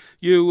Merseyside.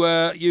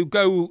 You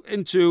go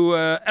into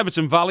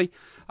Everton Valley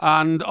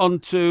and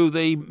onto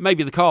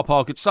maybe the car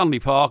park at Stanley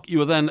Park.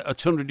 You are then a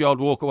 200-yard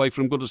walk away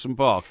from Goodison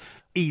Park.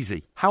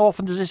 Easy. How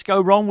often does this go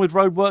wrong with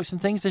roadworks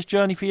and things, this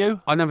journey for you?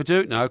 I never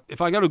do it now.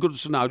 If I go to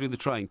Goodison now, I do the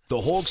train. The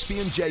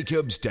Hawksbee and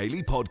Jacobs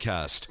Daily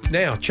Podcast.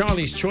 Now,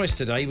 Charlie's choice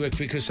today,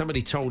 because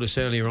somebody told us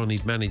earlier on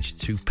he'd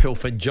managed to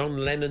pilfer John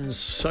Lennon's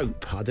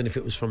soap. I don't know if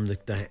it was from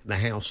the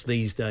house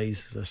these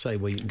days, as I say,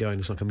 where you can go and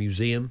it's like a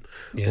museum,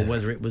 or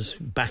whether it was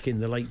back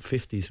in the late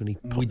 50s when he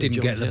popped. We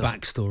didn't get the house.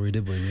 Backstory,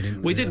 did we?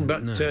 We didn't,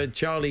 but no.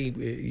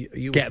 Charlie,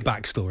 you get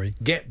backstory.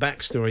 Get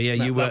backstory.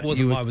 Yeah, that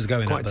wasn't what I was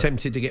going quite at,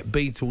 tempted to get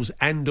Beatles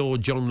and/or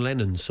John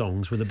Lennon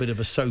songs with a bit of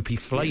a soapy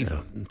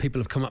flavour. Yeah, people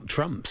have come up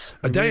trumps.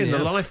 A Day in the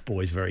Life,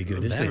 boys, very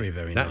good, isn't it? Very,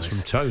 very That's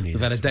nice. from Tony. We've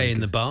had A Day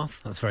in the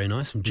Bath. That's very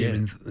nice from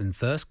Jim in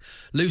Thirsk.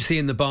 Lucy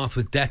in the Bath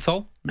with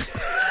Dettol.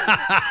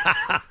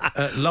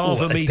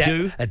 Lava Me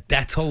Do. A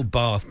Dettol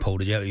bath,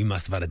 Paul. You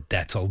must have had a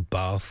Dettol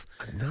bath.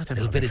 No, I don't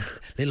know.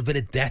 Little bit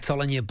of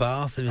Dettol in your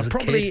bath. It was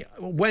probably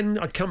when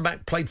I'd come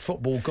back, played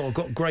football,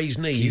 got grazed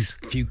knees.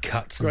 Few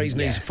cuts. Grazed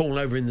knees, fallen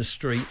over in the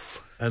street.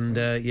 And,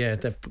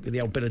 they've put the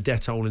old bit of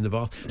Dettol in the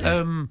bath.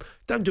 Yeah.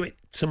 Don't do it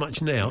so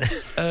much now.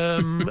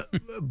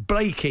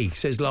 Blakey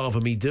says, Lava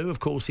Me Do. Of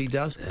course he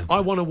does. I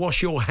Want to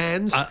Wash Your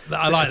Hands.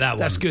 I like that one.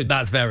 That's good.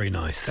 That's very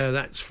nice.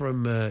 That's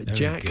from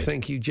Jack. Good.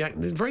 Thank you, Jack.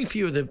 There's very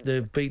few of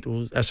the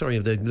Beatles,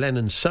 of the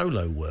Lennon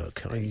solo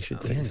work. You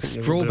should think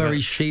Strawberry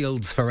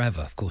Shields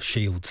Forever. Of course,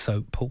 Shield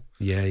soap, Paul.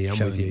 Yeah, I'm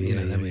with you.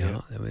 There we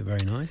are. They're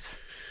very nice.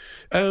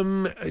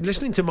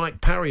 Listening to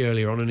Mike Parry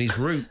earlier on his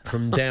route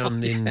from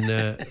down in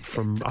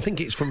I think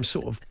it's from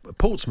sort of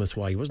Portsmouth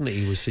way, wasn't it?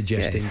 He was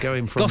suggesting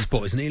going from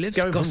Gosport, isn't he? He lives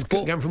going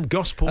from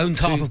Gosport. Owns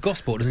half of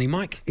Gosport, doesn't he,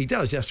 Mike? He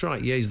does. That's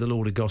right. Yeah, he's the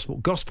Lord of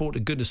Gosport. Gosport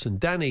to Goodison.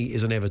 Danny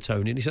is an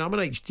Evertonian. He said, "I'm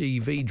an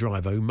HGV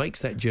driver who makes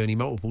that journey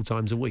multiple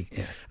times a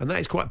week, and that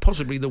is quite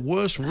possibly the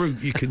worst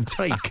route you can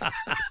take."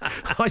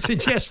 I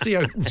suggest he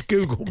opens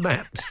Google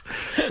Maps,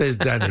 says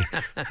Danny.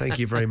 Thank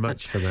you very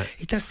much for that.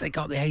 He does take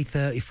up the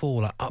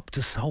A34 up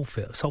to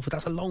Salford.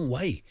 That's a long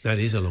way. That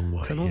is a long way.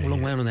 It's an awful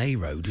long way on an A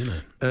road,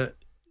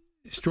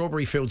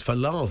 Strawberry Fields for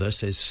Lather,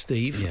 says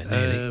Steve.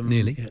 Yeah,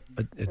 nearly.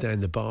 A Day in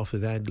the Bath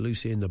with Ad,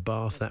 Lucy in the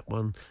Bath, that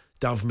one.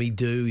 Dove Me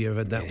Do, you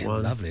ever had that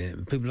one? Lovely.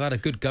 People have had a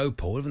good go,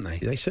 Paul, haven't they?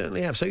 They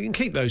certainly have. So you can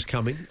keep those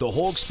coming. The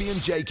Hawksbee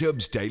and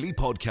Jacobs Daily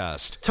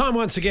Podcast. Time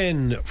once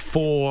again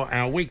for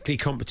our weekly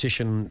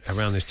competition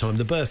around this time,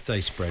 the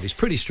birthday spread. It's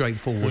pretty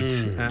straightforward.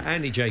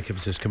 Andy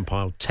Jacobs has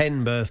compiled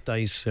 10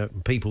 birthdays,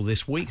 people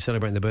this week,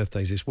 celebrating their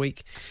birthdays this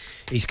week.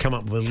 He's come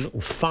up with a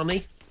little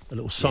funny, a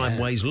little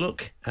sideways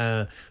look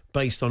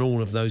based on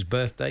all of those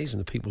birthdays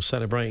and the people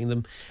celebrating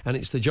them. And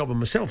it's the job of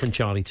myself and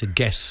Charlie to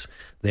guess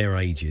their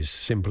ages.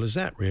 Simple as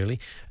that, really.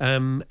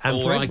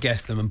 I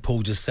guess them and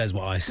Paul just says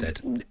what I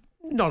said.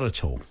 Not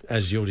at all,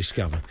 as you'll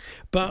discover.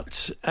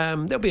 But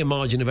there'll be a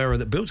margin of error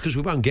that builds because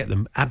we won't get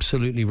them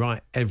absolutely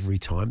right every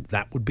time.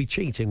 That would be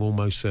cheating,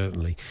 almost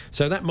certainly.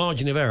 So that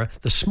margin of error,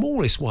 the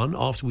smallest one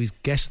after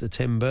we've guessed the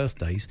 10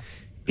 birthdays,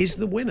 is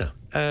the winner.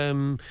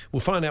 We'll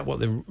find out what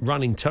the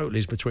running total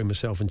is between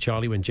myself and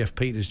Charlie when Jeff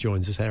Peters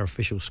joins us, our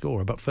official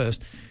scorer. But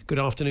first, good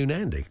afternoon,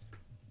 Andy.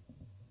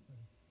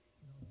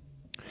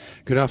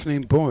 Good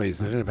afternoon, boys.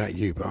 I don't know about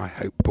you, but I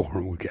hope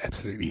Boreham will get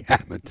absolutely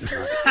hammered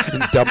tonight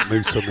and dump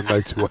Moose on the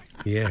motorway.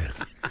 Yeah.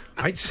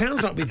 It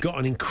sounds like we've got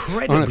an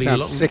incredibly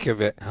long... I'm sick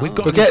of it.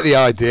 Forget the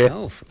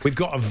idea. We've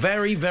got a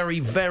very, very,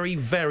 very,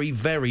 very,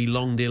 very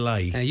long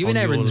delay. Are you in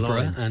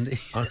Erinsborough, Andy?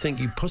 I think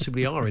you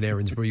possibly are in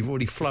Erinsborough. You've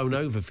already flown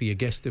over for your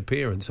guest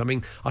appearance. I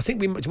mean, I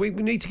think we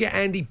need to get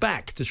Andy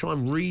back to try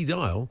and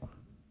redial.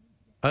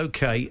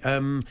 Okay.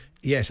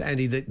 Yes,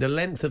 Andy, the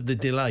length of the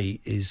delay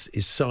is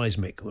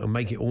seismic and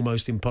make it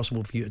almost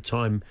impossible for you to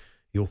time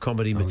your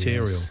comedy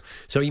material. Yes.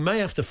 So he may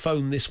have to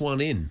phone this one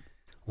in.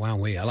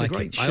 Wow, I like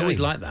it. I always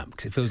like that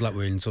because it feels like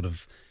we're in sort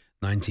of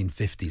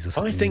 1950s or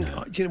something.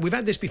 I think we've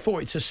had this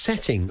before. It's a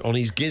setting on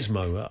his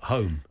gizmo at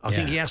home. I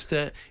think he has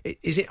to.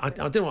 Is it? I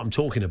don't know what I'm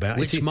talking about.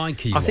 Which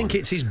mic are you I think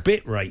it's his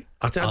bit rate.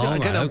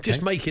 I'm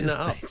just making that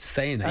up.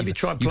 Saying that. Have you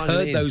tried You've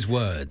heard it in? those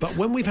words. But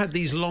when we've had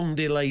these long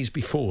delays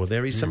before,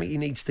 there is something he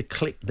needs to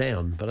click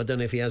down. But I don't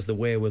know if he has the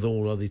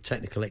wherewithal or the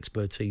technical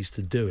expertise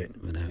to do it.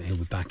 He'll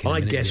be back in a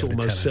minute. I guess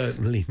almost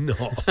certainly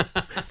not,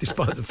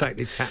 despite the fact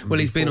it's happened. Well,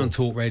 he's been on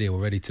Talk Radio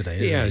already today.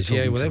 He has,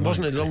 yeah. Well, there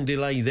wasn't a long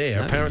delay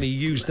there. No, apparently, he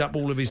used up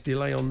all of his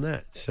delay on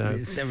that. So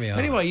there we are.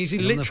 Anyway, he's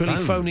literally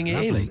phoning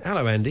it in.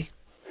 Hello, Andy.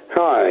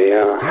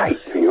 Hi, I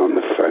hate being on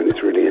the phone.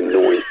 It's really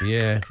annoying.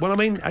 Yeah. Well, I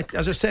mean,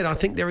 as I said, I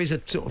think there is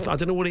a sort of, I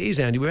don't know what it is,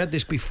 Andy. We've had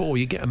this before.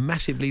 You get a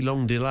massively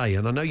long delay,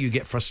 and I know you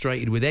get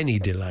frustrated with any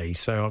delay,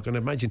 so I can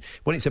imagine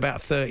when it's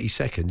about 30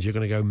 seconds, you're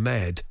going to go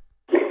mad.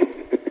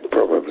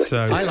 Probably.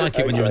 exactly. So I like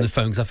it when you're on the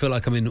phone because I feel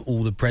like I'm in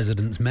All the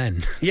President's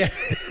Men. Yeah,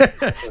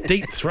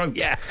 Deep Throat.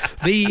 Yeah.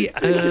 You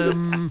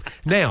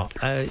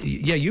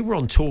were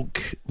on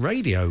Talk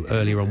Radio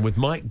earlier on with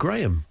Mike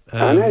Graham.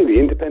 I know, the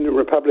Independent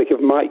Republic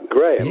of Mike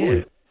Graham. Yeah.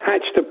 We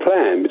hatched a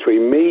plan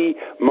between me,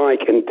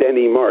 Mike and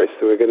Denny Morris,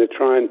 so we're going to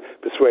try and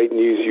persuade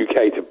News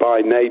UK to buy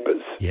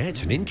Neighbours. Yeah,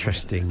 it's an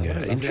interesting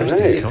Yeah,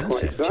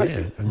 concept. quite Yeah,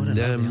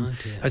 exciting.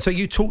 and so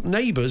you talk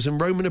Neighbours and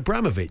Roman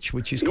Abramovich,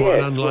 which is quite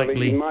an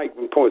unlikely. Well, Mike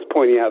was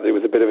pointing out that it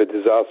was a bit of a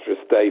disastrous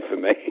day for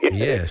me.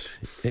 Yes,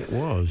 it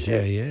was.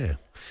 Yeah.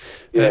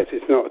 Yes,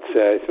 it's not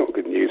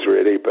good news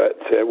really, but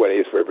it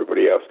is for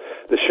everybody else.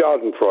 The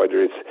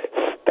Schadenfreude is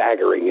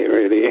staggering. It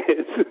really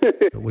is.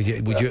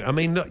 Would you? I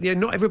mean,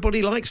 not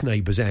everybody likes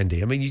Neighbours,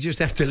 Andy. I mean, you just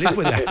have to live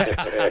with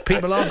that.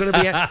 People are going to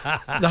be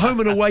the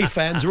home and away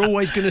fans are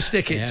always going to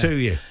stick it to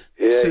you.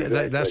 Yeah, so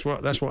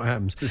exactly. that's what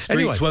happens. The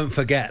streets won't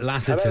forget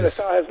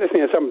Lassiter's. I was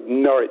listening to some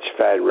Norwich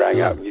fan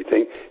rang up, and you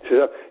think,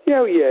 says,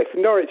 if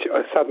Norwich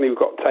suddenly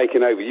got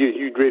taken over,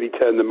 you'd really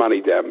turn the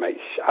money down, mate.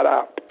 Shut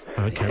up.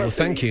 Okay, well,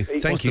 thank you,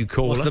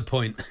 caller. What's the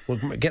point? We'll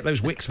get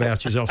those Wix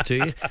vouchers off to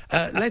you.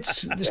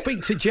 Let's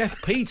speak to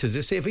Jeff Peters.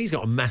 Let's see if he's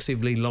got a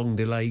massively long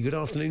delay. Good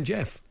afternoon,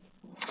 Jeff.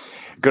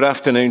 Good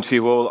afternoon to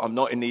you all. I'm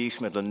not in the East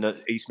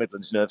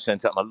Midlands Nerve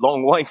Centre. I'm a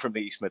long way from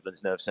the East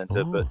Midlands Nerve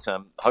Centre, but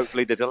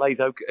hopefully the delay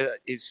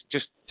is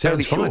just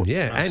sounds fine. short.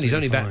 Yeah, and he's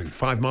only about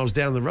 5 miles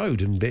down the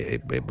road, and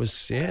it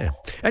was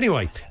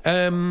Anyway,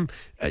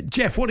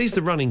 Jeff, what is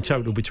the running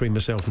total between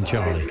myself and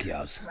Charlie?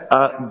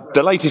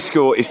 The latest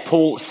score is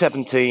Paul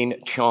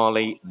 17,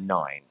 Charlie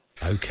 9.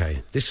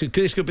 Okay, this could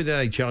be the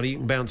day, Charlie. You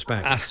can bounce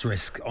back.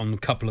 Asterisk on a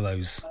couple of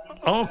those.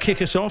 I'll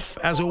kick us off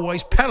as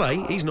always.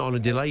 Pele, he's not on a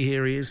delay.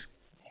 Here he is.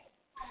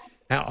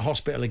 Out of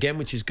hospital again,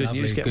 which is good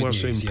news. Get well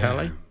soon,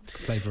 Pele.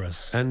 Play for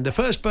us. And the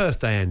first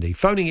birthday, Andy.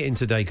 Phoning it in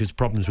today because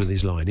problems with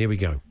his line. Here we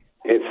go.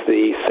 It's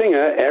the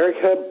singer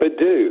Erykah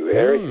Badu.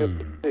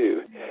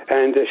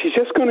 And she's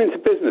just gone into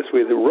business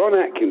with Ron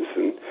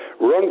Atkinson,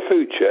 Ron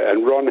Future,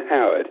 and Ron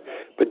Howard.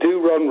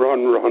 Badu, Ron,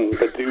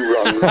 Badu,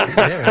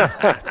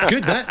 Ron.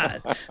 Good,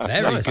 that.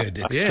 Very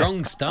good.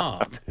 Strong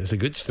start. It's a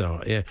good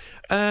start, yeah.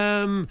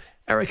 Erykah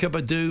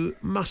Badu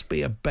must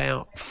be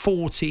about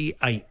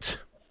 48.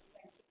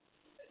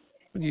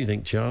 What do you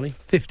think, Charlie?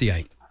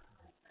 58.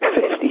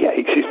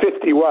 58. She's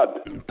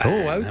 51.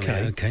 Oh,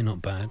 okay. Okay,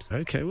 not bad.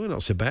 Okay, well,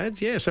 not so bad.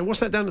 Yeah, so what's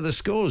that down to the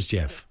scores,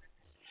 Jeff?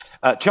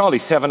 Charlie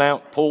 7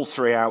 out, Paul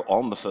 3 out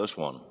on the first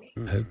one.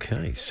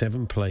 Okay,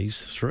 7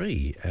 plays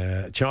 3.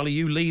 Charlie,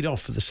 you lead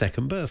off for the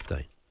second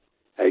birthday.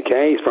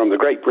 Okay, from the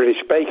Great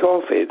British Bake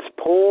Off, it's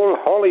Paul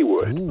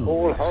Hollywood. Ooh.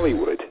 Paul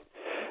Hollywood.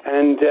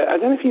 And I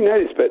don't know if you know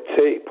this, but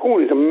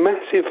Paul is a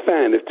massive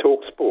fan of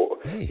Talk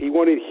Sport. Hey. He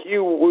wanted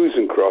Hugh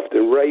Wozencroft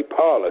and Ray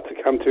Parlour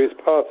to come to his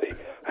party.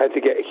 I had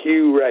to get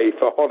Hugh Ray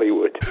for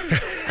Hollywood.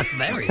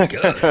 Very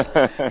good.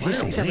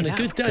 He's having a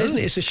good day, isn't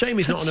it? It's a shame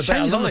he's not on a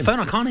better He's on line. the phone.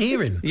 I can't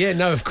hear him. Yeah,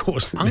 no, of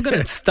course. I'm going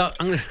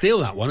to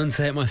steal that one and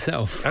say it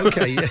myself.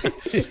 Okay.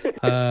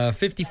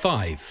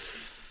 55.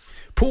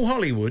 Paul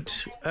Hollywood,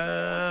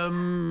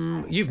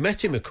 you've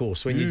met him, of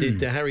course, when you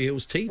did Harry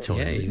Hill's Tea Time.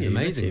 Yeah, he was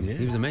amazing.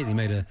 He was amazing.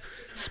 He made a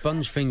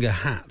sponge finger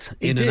hat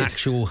an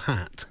actual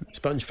hat.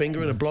 Sponge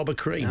finger and a blob of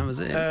cream. That was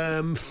it.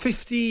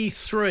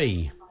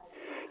 53.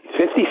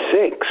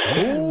 56.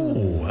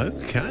 Oh,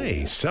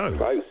 okay. So,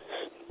 Close.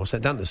 what's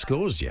that done to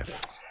scores,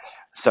 Jeff?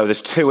 So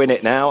there's 2 in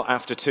it now.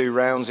 After 2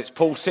 rounds, it's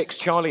Paul 6,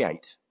 Charlie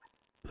 8.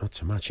 Not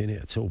too much in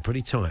it at all.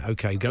 Pretty tight.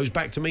 Okay, goes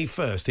back to me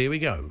first. Here we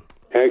go.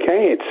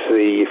 Okay, it's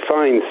the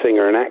fine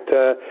singer and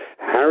actor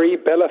Harry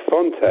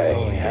Belafonte.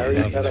 Oh, yeah, Harry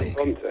lovely.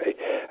 Belafonte.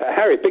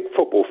 Harry, big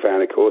football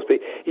fan, of course, but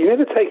he's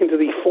never taken to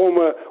the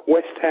former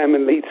West Ham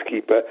and Leeds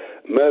keeper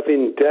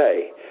Mervyn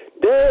Day.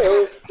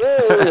 Dale,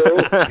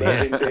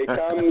 Mervyn Day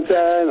comes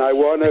and I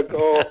want to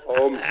go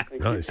home.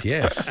 Nice,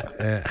 yes.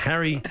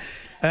 Harry...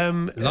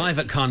 Live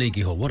at Carnegie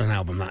Hall. What an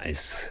album that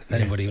is. If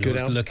anybody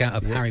wants to look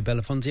at a Harry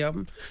Belafonte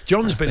album.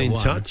 John's been in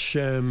touch.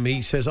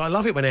 He says, I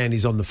love it when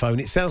Andy's on the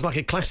phone. It sounds like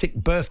a classic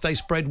birthday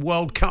spread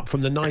World Cup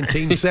from the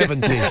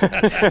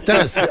 1970s.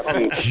 Does.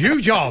 Hugh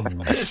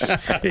Johns.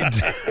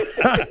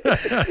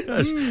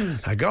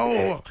 I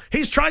go.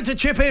 He's tried to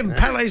chip him.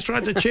 Pele's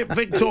tried to chip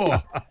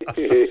Victor.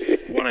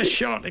 What a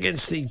shot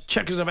against the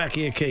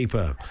Czechoslovakia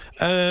keeper.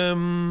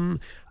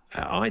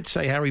 I'd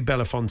say Harry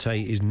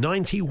Belafonte is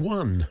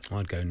 91.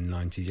 I'd go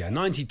 90s, yeah.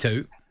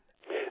 92.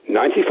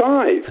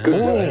 95. Good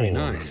Oh, very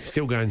nice.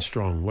 Still going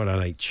strong. Well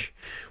done, H.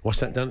 What's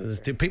that done?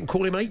 Do people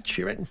call him H,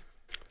 you reckon?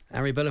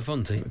 Harry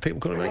Belafonte.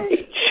 People call him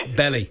H?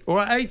 Belly. All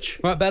right, H?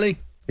 Right, Belly?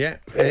 Yeah.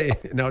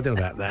 No, I don't know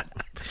about that.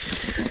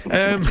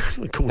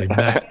 We call him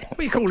that. What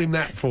do you call him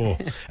that for?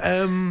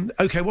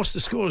 Okay, what's the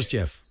scores,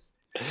 Jeff?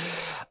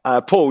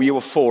 Paul, you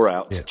were 4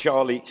 out. Yeah.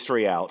 Charlie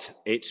 3 out.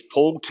 It's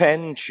Paul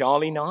 10,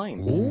 Charlie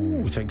 9.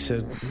 Ooh, takes a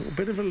little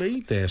bit of a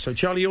lead there. So,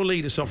 Charlie, you'll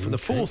lead us off for the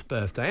 4th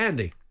birthday.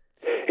 Andy?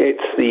 It's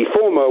the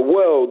former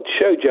world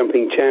show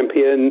jumping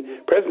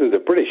champion, president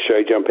of British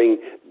show jumping,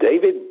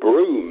 David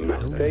Broom.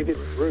 David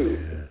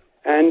Broom.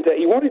 And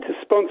he wanted to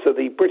sponsor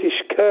the British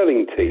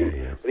curling team,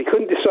 but he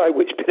couldn't decide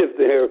which bit of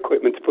their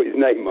equipment to put his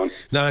name on.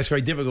 No, it's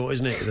very difficult,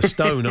 isn't it? The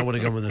Stone, I would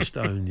have gone with the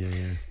Stone, yeah.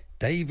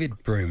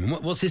 David Broom.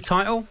 What's his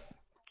title?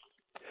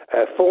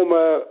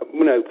 Former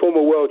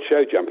world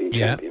show jumping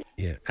champion.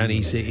 Yeah, and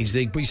he's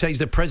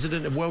the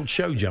president of World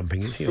Show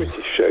Jumping, is he?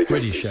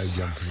 British show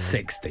jumping.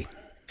 60.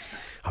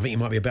 I think he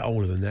might be a bit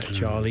older than that,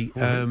 Charlie.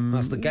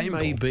 That's the game.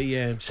 Maybe,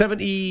 yeah.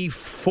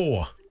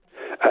 74.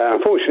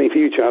 Unfortunately for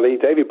you, Charlie,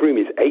 David Broom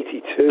is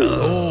 82.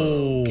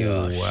 Oh,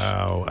 gosh.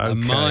 Wow. Okay. A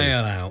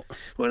mile out.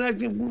 Well,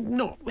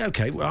 not...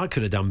 Okay, well, I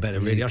could have done better,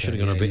 really. I should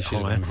have gone a bit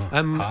higher.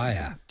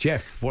 Higher.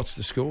 Jeff, what's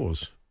the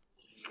scores?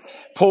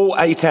 Paul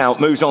 8 out,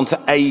 moves on to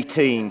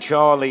 18.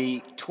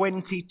 Charlie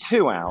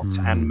 22 out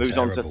and moves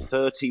on to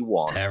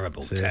 31.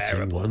 Terrible.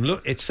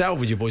 Look, it's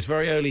salvageable. It's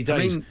very early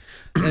days.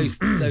 I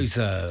mean, those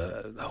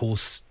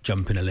horse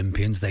jumping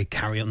Olympians, they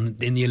carry on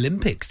in the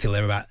Olympics till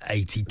they're about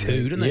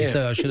 82, don't they? Yeah.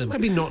 So I should have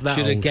maybe not that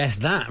should have old.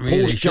 guessed that. Really.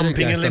 Horse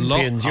jumping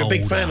Olympians. You're a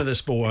big fan of the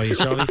sport, are you,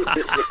 Charlie?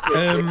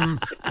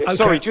 Okay.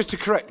 Sorry, just to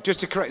correct the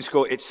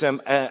score, it's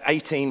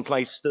 18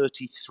 plays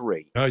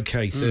 33.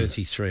 Okay,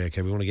 33.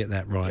 Okay, we want to get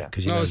that right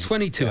because I was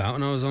 22 out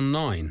and I was on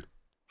 9.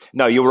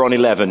 No, you were on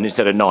 11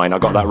 instead of 9. I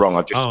got that wrong.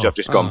 I've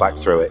just gone back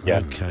through it. Yeah.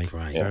 Okay.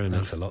 Great. Yeah.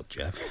 Thanks a lot,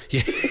 Jeff.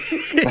 Yeah.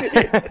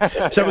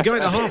 So we're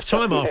going to half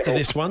time after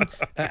this one.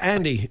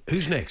 Andy,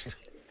 who's next?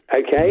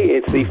 Okay,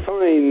 it's the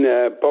fine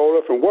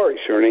bowler from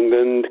Warwickshire in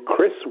England,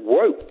 Chris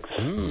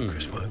Wokes.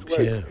 Chris Wokes,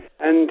 yeah.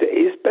 And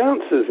his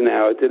bouncers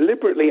now are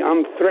deliberately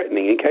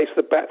unthreatening in case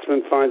the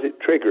batsman finds it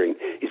triggering.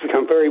 He's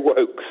become very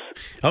Wokes.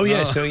 Oh,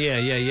 yeah, so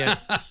yeah.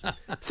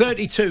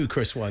 32,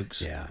 Chris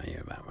Wokes. Yeah, you're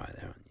about right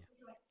there, aren't you?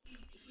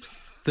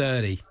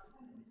 30.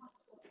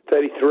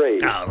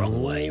 33. Oh,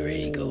 wrong way,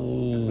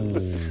 Regal.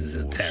 This is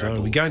terrible.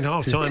 So we're going to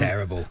half time. This is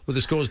terrible. With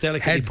the scores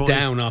delicately Heads poised.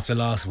 down after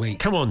last week.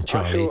 Come on,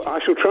 Charlie. I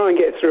shall try and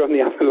get through on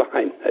the other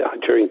line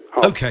during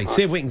half Okay,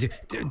 see if we can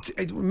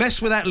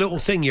mess with that little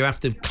thing you have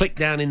to click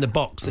down in the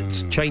box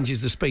that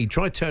changes the speed.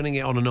 Try turning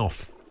it on and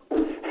off.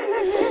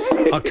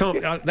 I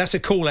can't. That's a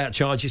call-out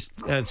charge.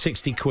 It's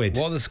 60 quid.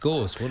 What are the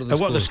scores? What are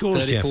the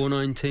scores, Jeff?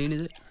 34-19,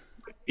 is it?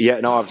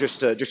 Yeah, no, I've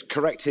just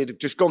corrected,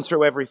 just gone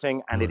through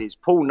everything, and it is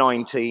Paul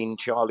 19,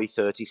 Charlie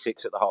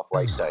 36 at the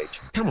halfway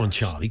stage. Come on,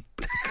 Charlie.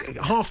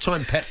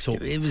 Half-time pep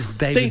talk. It was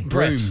David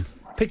Broom.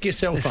 Pick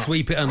yourself up.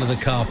 Sweep it under the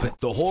carpet.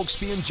 The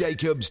Hawksbee and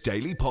Jacobs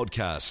Daily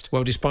Podcast.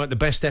 Well, despite the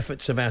best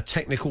efforts of our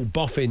technical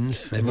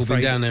boffins, they've all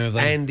been down there, have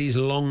they? Andy's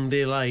long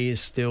delay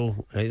is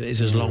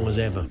as long as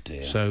ever.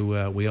 Dear.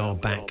 So we are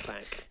back.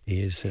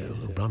 He is.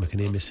 I can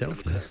hear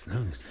myself now.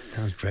 No, it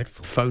sounds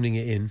dreadful. Phoning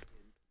it in.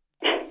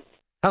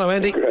 Hello,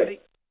 Andy. Great.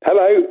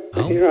 Hello,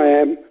 here I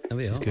am. There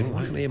we are. Good.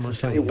 I can hear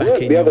myself It back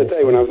worked in the other your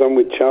day when I was on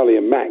with Charlie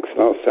and Max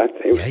last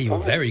Saturday. Yeah, you were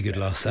very good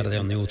last Saturday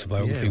on the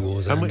Autobiography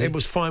Wars, and Andy. it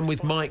was fine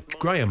with Mike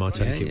Graham, I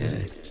take it,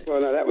 wasn't it?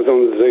 Well, no, that was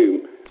on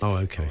Zoom. Oh,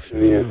 okay.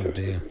 Yeah, Oh,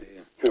 dear.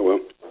 Oh,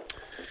 well.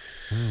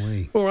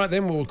 All right,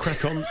 then we'll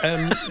crack on.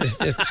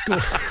 The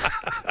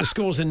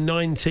scores are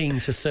 19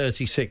 to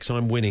 36.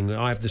 I'm winning.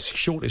 I have the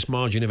shortest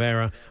margin of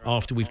error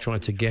after we've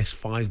tried to guess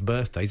 5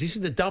 birthdays. This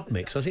is the dub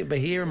mix. I think by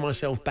hearing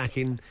myself back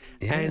in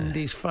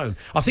Andy's phone.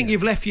 I think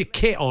you've left your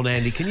kit on,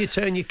 Andy. Can you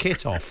turn your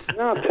kit off?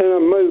 No,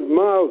 I'm moved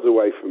miles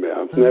away from it.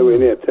 I'm nowhere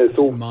near it. It's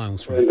all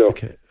miles from it.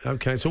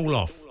 Okay, it's all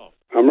off.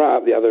 I'm right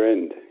up the other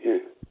end, yeah.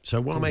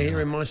 So why am I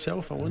hearing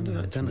myself? I wonder.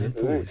 I don't know.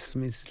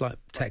 It's like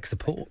tech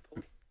support.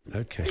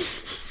 Okay.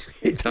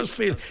 It does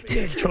feel...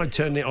 Yeah, try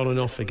turning it on and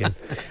off again.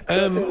 Shall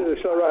I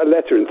write a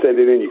letter and send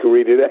it in? You can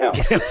read it out.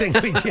 I think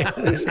that's it.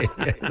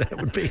 Yeah, that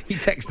would be... He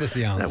texted us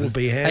the answers. That would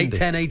be handy.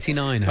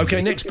 81089.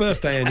 Okay, next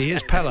birthday, Andy.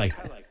 Here's Pele.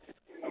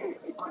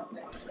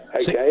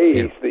 Okay,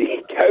 he's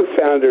the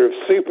co-founder of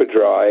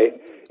Superdry.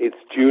 It's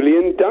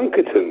Julian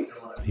Dunkerton.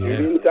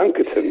 Julian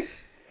Dunkerton.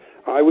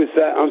 I was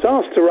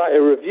asked to write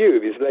a review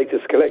of his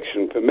latest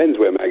collection for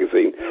Menswear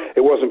magazine.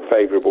 It wasn't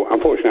favourable.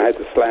 Unfortunately, I had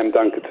to slam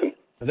Dunkerton.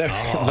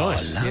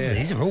 Nice. Lovely. Yeah.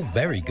 These are all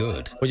very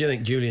good. What do you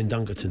think, Julian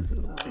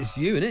Dunkerton? It's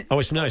you, isn't it? Oh,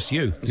 it's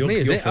you. It's me,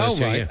 is it?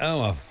 First, right. yeah.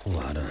 Oh,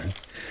 I don't know.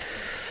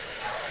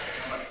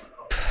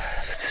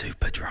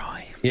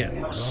 Superdry. Yeah.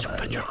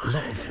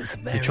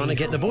 You're trying to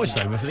get the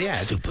voiceover for the ad.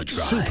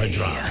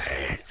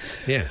 Superdry.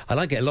 Yeah. I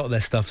like it. A lot of their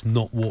stuff's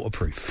not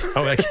waterproof.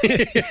 Oh,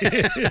 okay.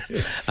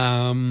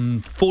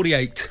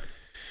 48.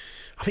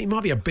 I think he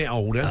might be a bit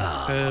older.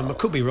 I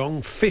could be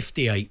wrong.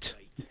 58.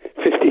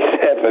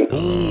 57.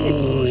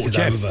 Oh, this is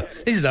Jeff. over.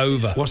 This is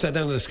over. What's that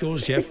down to the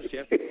scores, Jeff?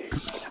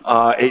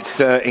 It's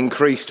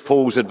increased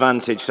Paul's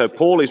advantage. So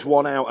Paul is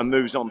 1 out and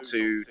moves on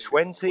to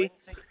 20.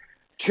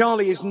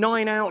 Charlie is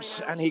 9 out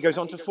and he goes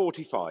on to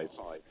 45.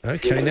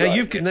 Okay, now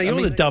you're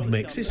the dub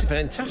mix. This is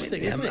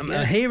fantastic. Isn't it?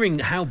 I'm hearing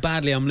how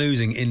badly I'm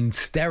losing in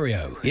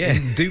stereo. Yeah,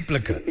 in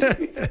duplicate.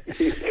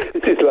 This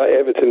is like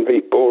Everton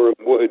v Boreham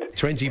Wood.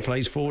 20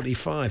 plays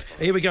 45.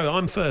 Here we go.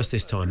 I'm first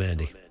this time,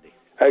 Andy.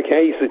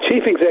 Okay, he's the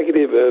chief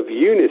executive of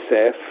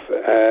UNICEF.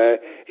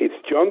 It's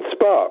John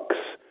Sparks.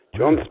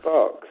 John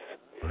Sparks.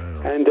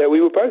 And we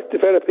were both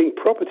developing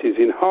properties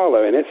in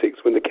Harlow in Essex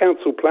when the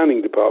council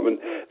planning department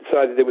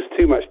decided there was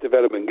too much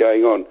development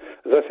going on.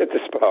 As I said to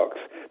Sparks,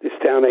 this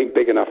town ain't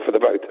big enough for the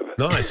both of us.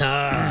 Nice.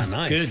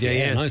 Nice. Good,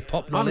 yeah. Nice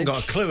pop I haven't knowledge.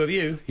 got a clue, have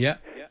you? Yeah.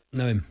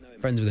 Know him.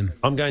 Friends with him.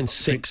 I'm going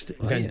 60.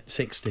 I'm going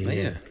 60. Oh,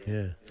 yeah.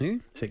 yeah. Yeah.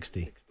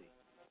 60.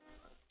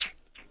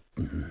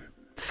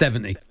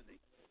 70.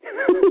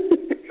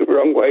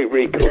 Wrong way,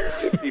 Rico.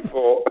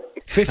 54.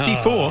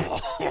 54?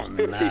 Oh,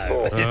 no.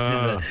 This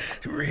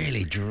is a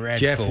really dreadful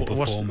Jeff,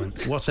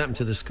 performance. what's happened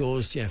to the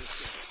scores,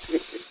 Jeff?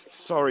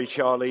 Sorry,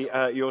 Charlie.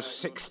 You're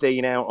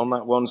 16 out on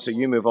that one, so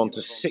you move on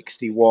to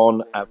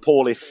 61.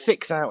 Paul is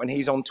 6 out, and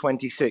he's on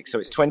 26. So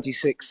it's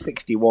 26,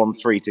 61,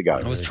 3 to go.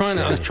 I was trying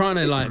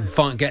to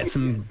like get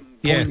some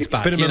points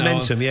back. Bit of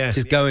momentum, yeah.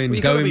 Just going Well,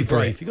 you've got to be for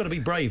brave. it. You've got to be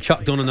brave.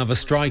 Chucked on another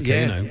striker,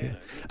 Yeah.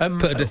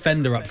 Put a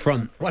defender up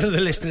front. One of the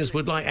listeners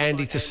would like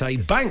Andy to say,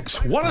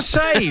 Banks, what a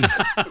save!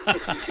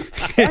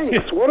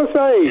 Thanks, what a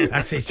save!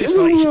 That's it. It's just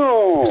like,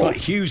 it's like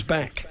Hughes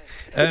back.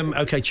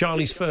 Okay,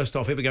 Charlie's first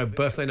off. Here we go.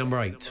 Birthday number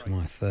 8.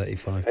 My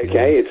 35.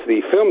 Okay, it's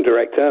the film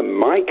director,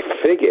 Mike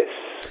Figgis.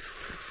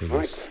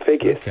 Mike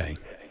Figgis. Okay.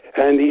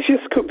 And he's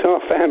just cooked our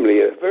family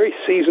a very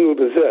seasonal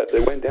dessert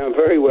that went down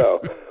very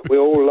well. We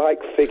all like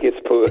Figgis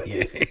pudding.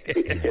 You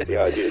get the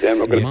idea. I'm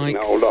not going to sing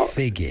that whole lot.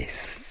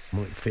 Figgis.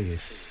 Mike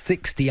Figgis.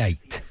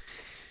 68.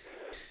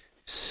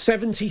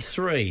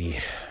 73.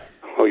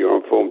 Oh, you're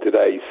on form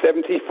today.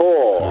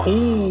 74.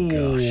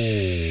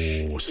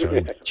 Oh,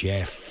 so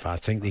Jeff, I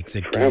think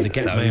the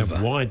gap may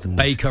have widened.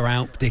 Baker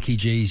out. Dickie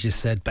G's just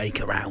said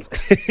Baker out.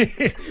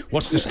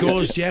 What's the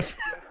scores, Jeff?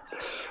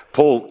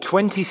 Paul,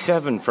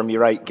 27 from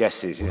your 8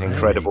 guesses is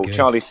incredible. good.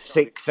 Charlie's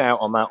 6 out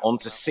on that, on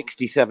to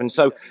 67.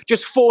 So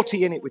just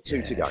 40 in it with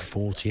 2 to go.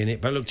 40 in it.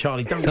 But look,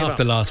 Charlie, don't It's give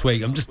after up. last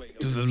week. I'm just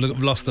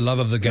lost the love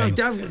of the game.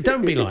 No,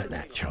 don't be like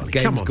that, Charlie.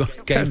 Come on.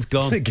 Game's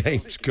gone. The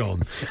game's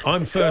gone.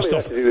 I'm first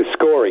off. To do the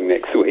scoring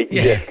next week.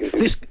 Yeah,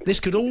 this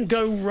could all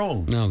go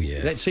wrong. Oh,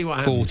 yeah. Let's see what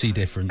happens. 40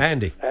 difference.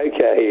 Andy.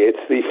 Okay, it's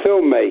the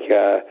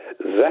filmmaker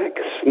Zack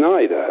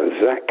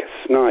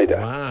Snyder.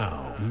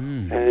 Wow.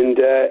 And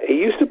he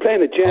used to play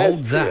in a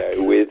jazz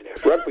trio with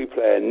rugby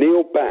player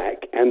Neil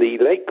Back and the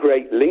late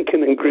great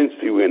Lincoln and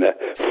Grimsby winner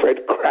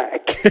Fred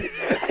Crack.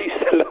 I used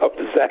to love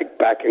Zack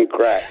Back and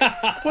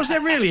Crack. Was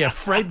there really a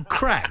Fred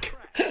Crack?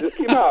 Look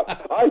him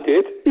up. I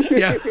did.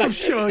 Yeah, I'm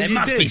sure There you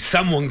must did. be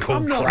someone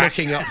called I'm not Crack.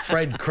 looking up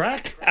Fred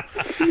Crack.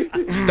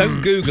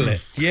 Don't Google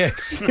it.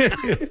 Yes.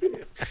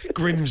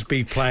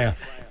 Grimsby player.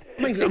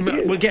 I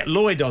mean, we'll get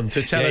Lloyd on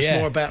to tell us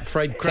more about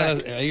Fred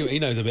Crack. He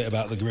knows a bit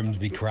about the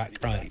Grimsby Crack.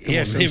 Right. Come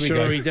Yes, on, I'm here we sure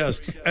go. he does.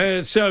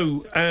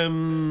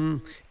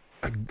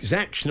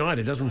 Zack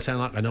Snyder doesn't sound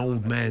like an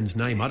old man's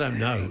name. I don't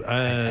know.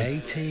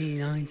 80,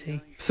 90.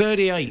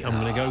 38 I'm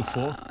going to go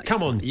for.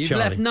 Come on, You've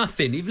Charlie. left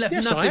nothing. You've left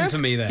Yes, I nothing have. for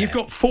me there. You've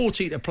got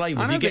 40 to play I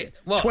with. know, You get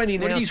but what? 20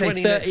 now. What did you say?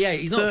 20 next. 38.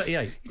 He's not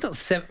 38. He's not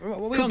 7.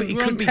 We're Could on, be-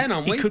 we're on 10,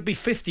 aren't we? He could be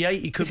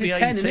 58. He could This be is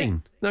 18. 10, isn't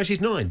it? No,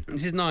 she's 9.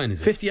 This is 9, is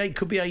it? 58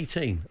 could be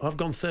 18. I've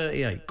gone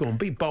 38. Go on,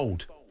 be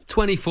bold.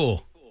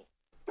 24.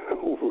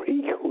 Oh,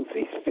 Rico,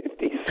 he's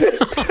 56.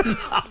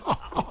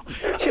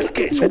 It just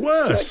gets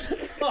worse.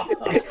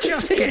 It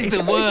just This gets is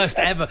the worst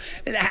ever.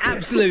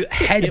 Absolute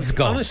head's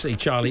gone. Honestly,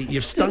 Charlie,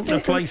 you've stunk the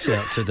place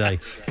out today.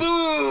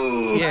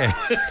 Boo! Yeah.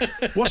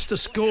 What's the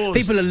scores?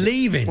 People are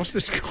leaving. What's the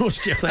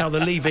scores, Jeff? Now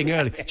they're leaving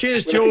early.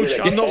 Cheers, George.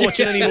 I'm not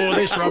watching any more of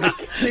this rubbish.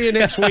 See you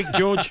next week,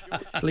 George.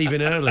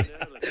 Leaving early.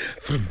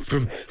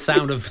 From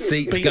sound of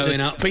seats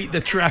going up. Beat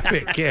the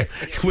traffic, yeah.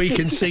 We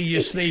can see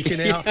you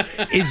sneaking out.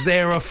 Is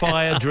there a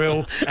fire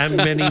drill? And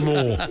many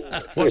more.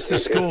 What's the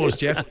scores,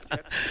 Jeff?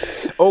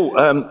 Oh,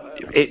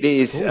 it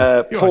is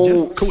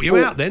Paul. Caught you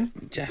out then.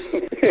 Jeff.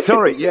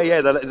 Sorry,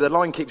 yeah. The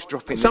line keeps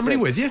dropping. Somebody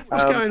with you?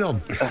 What's going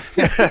on?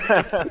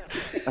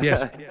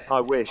 Yes.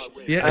 I wish.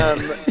 Yeah.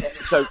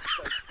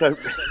 So,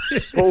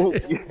 Paul,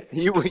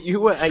 you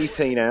were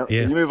 18 out.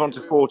 Yeah. So you move on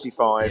to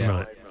 45.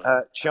 Yeah.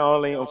 Right.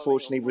 Charlie,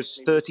 unfortunately,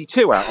 was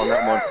 32 out on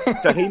that one.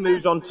 So he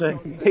moves on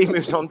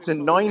to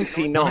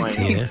 99.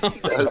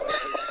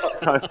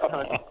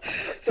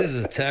 This is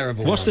a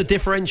terrible What's one. the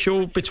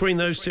differential between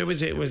those two? Was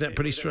that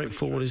pretty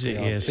straightforward? Is it?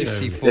 Yeah, so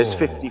 54. There's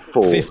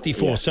 54.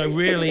 54. Yeah. So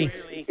really,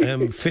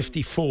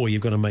 54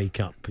 you've got to make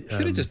up.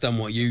 Should have just done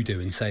what you do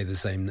and say the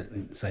same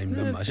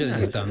number. I should have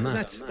just done that.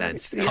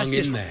 That's hung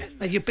just, in there.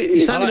 You're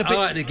sounding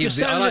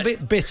I a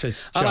bit bitter,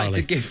 Charlie.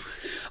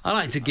 I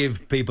like to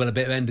give people a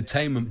bit of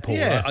entertainment, Paul.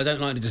 Yeah. I don't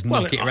like to just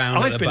knock it around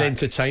I've at the been back.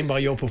 entertained by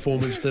your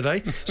performance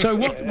today. So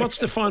what's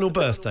the final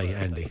birthday,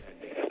 Andy?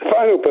 The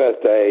final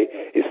birthday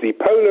is the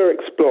polar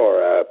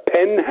explorer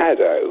Pen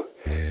Hadow.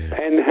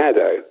 Pen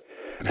Hadow.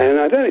 And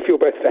I don't know if you're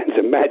both fans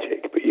of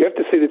Magic, but you have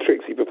to see the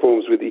tricks he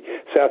performs with the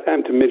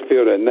Southampton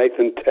midfielder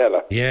Nathan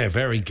Teller. Yeah,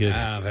 very good.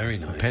 Very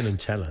nice. Penn and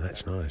Teller,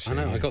 that's nice. I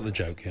know, I got the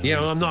joke. Yeah,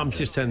 I'm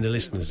just telling the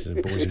listeners, the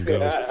boys and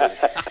girls.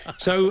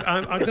 So,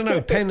 I don't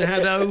know, Penn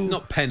Haddo...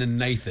 Not Penn and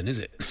Nathan, is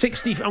it?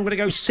 60. I'm going to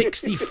go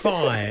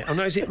 65. Oh,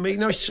 no, is it me?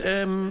 No, is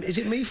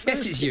it me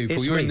first? Yes, it's you,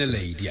 Paul. You're in the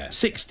lead, yeah.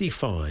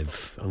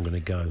 65, I'm going to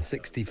go.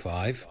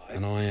 65,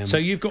 and I am... So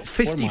you've got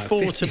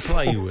 54 to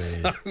play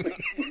with.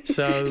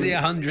 So... Is he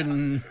 100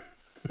 and...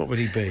 What would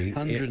he be?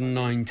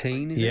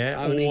 119, is it?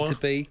 I would need to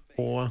be...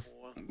 Or...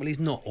 Well, he's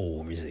not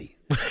is he?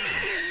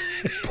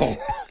 Paul,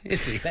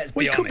 is he? Let's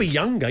be honest. He could be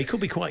younger. He could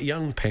be quite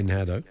young, Penn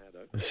Haddo.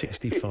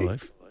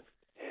 65.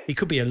 He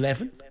could be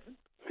 11.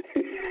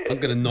 I'm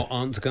going to not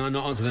answer. Can I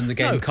not answer? Then the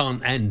game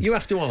can't end. You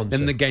have to answer.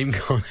 Then the game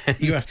can't end.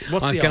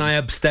 What's the Can answer? I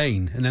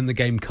abstain? And then the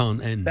game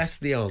can't end. That's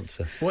the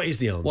answer. What is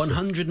the answer?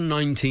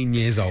 119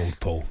 years old,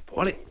 Paul.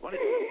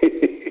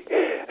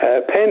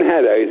 Penn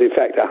Haddo is in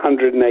fact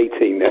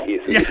 118. No,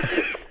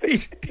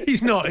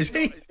 he's not, is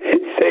he? 60.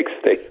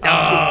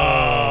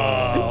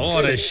 Oh,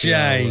 what a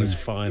shame.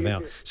 5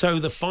 out. So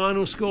the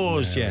final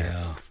scores,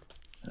 Jeff.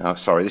 Oh,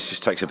 sorry, this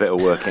just takes a bit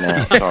of working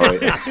out. Sorry.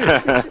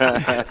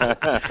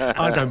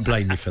 I don't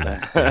blame you for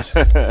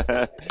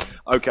that.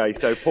 Okay,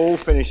 so Paul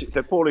finishes.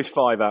 So Paul is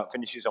 5 out,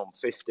 finishes on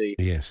 50.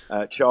 Yes.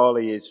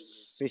 Charlie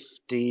is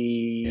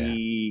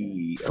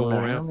 50. 4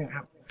 out.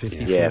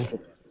 54. Yeah,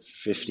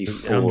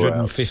 54.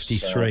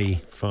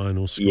 153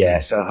 final score.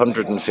 Yes,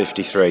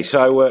 153.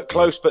 So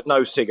close but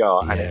no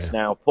cigar, and it's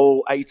now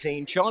Paul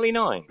 18, Charlie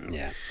 9.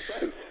 Yeah.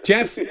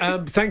 Jeff,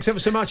 thanks ever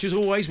so much as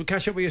always. We'll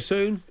catch up with you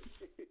soon.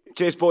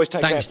 Cheers, boys.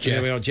 Take Thanks, care. Jeff.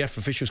 Here we are, Jeff,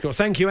 official score.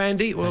 Thank you,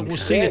 Andy. We'll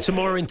see you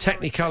tomorrow in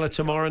Technicolor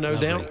tomorrow, no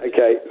doubt.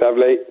 Okay,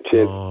 lovely.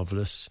 Cheers.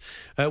 Marvellous.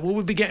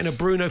 We'll be getting a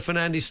Bruno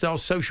Fernandes-style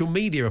social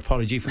media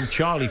apology from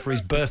Charlie for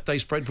his birthday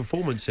spread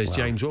performance, says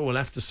James. Well, we'll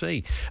have to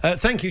see.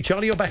 Thank you,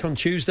 Charlie. You're back on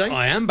Tuesday.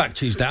 I am back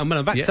Tuesday. I'm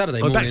back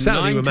Saturday We're morning, back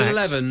Saturday 9 with to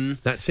Max. 11.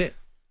 That's it.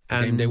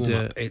 And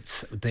And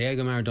it's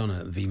Diego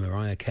Maradona v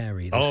Mariah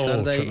Carey this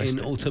Saturday in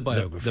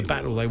Autobiography. The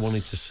battle they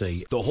wanted to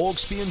see. The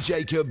Hawksby and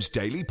Jacobs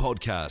Daily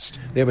Podcast.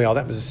 There we are.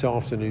 That was this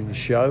afternoon's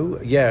show.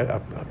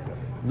 Yeah,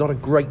 not a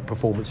great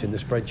performance in the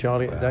spread,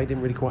 Charlie, today.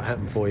 Didn't really quite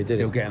happen for you, did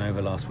Still it? getting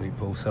over last week,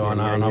 Paul. So Yeah, I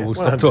know, yeah, and I yeah. will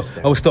Well, stop.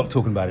 I will stop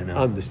talking about it now.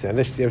 I understand.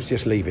 Let's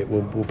just leave it.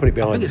 We'll put it I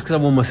behind think it's us. because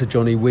I won my Sir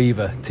Johnny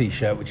Weaver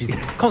T-shirt, which is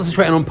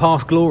concentrating on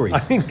past glories. I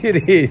think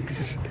it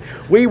is.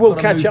 We will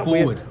Gotta catch move up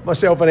forward. with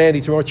myself and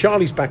Andy tomorrow.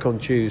 Charlie's back on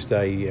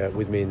Tuesday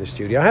with me in the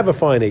studio. Have a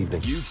fine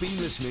evening. You've been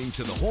listening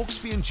to the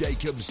Hawksby and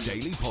Jacobs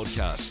Daily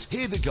Podcast.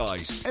 Hear the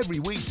guys every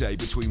weekday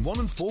between 1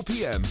 and 4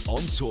 p.m.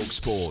 on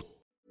TalkSport.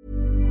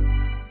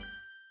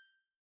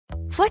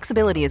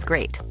 Flexibility is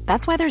great.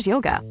 That's why there's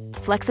yoga.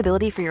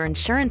 Flexibility for your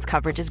insurance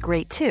coverage is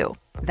great too.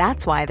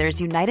 That's why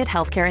there's United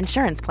Healthcare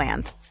Insurance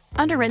Plans.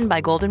 Underwritten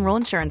by Golden Rule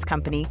Insurance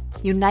Company,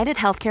 United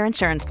Healthcare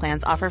Insurance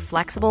Plans offer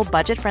flexible,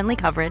 budget-friendly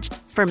coverage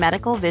for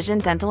medical, vision,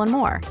 dental, and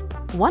more.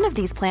 One of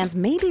these plans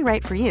may be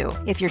right for you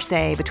if you're,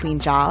 say, between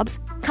jobs,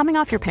 coming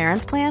off your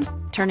parents' plan,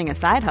 turning a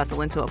side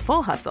hustle into a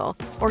full hustle,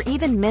 or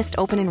even missed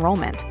open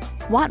enrollment.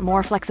 Want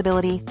more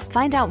flexibility?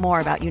 Find out more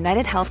about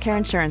United Healthcare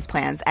Insurance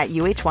Plans at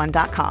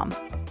uh1.com.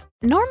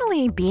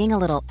 Normally, being a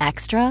little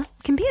extra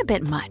can be a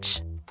bit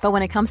much, but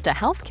when it comes to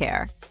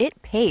healthcare, it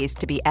pays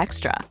to be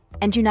extra.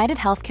 And United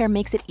Healthcare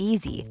makes it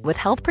easy with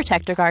Health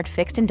Protector Guard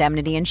fixed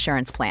indemnity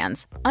insurance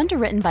plans.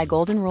 Underwritten by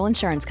Golden Rule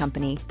Insurance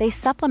Company, they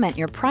supplement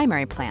your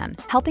primary plan,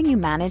 helping you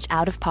manage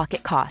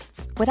out-of-pocket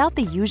costs without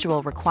the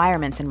usual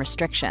requirements and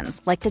restrictions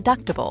like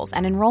deductibles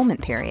and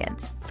enrollment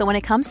periods. So when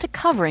it comes to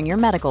covering your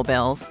medical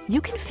bills,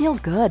 you can feel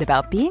good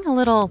about being a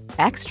little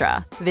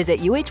extra. Visit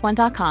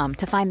uh1.com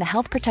to find the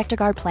Health Protector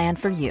Guard plan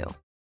for you.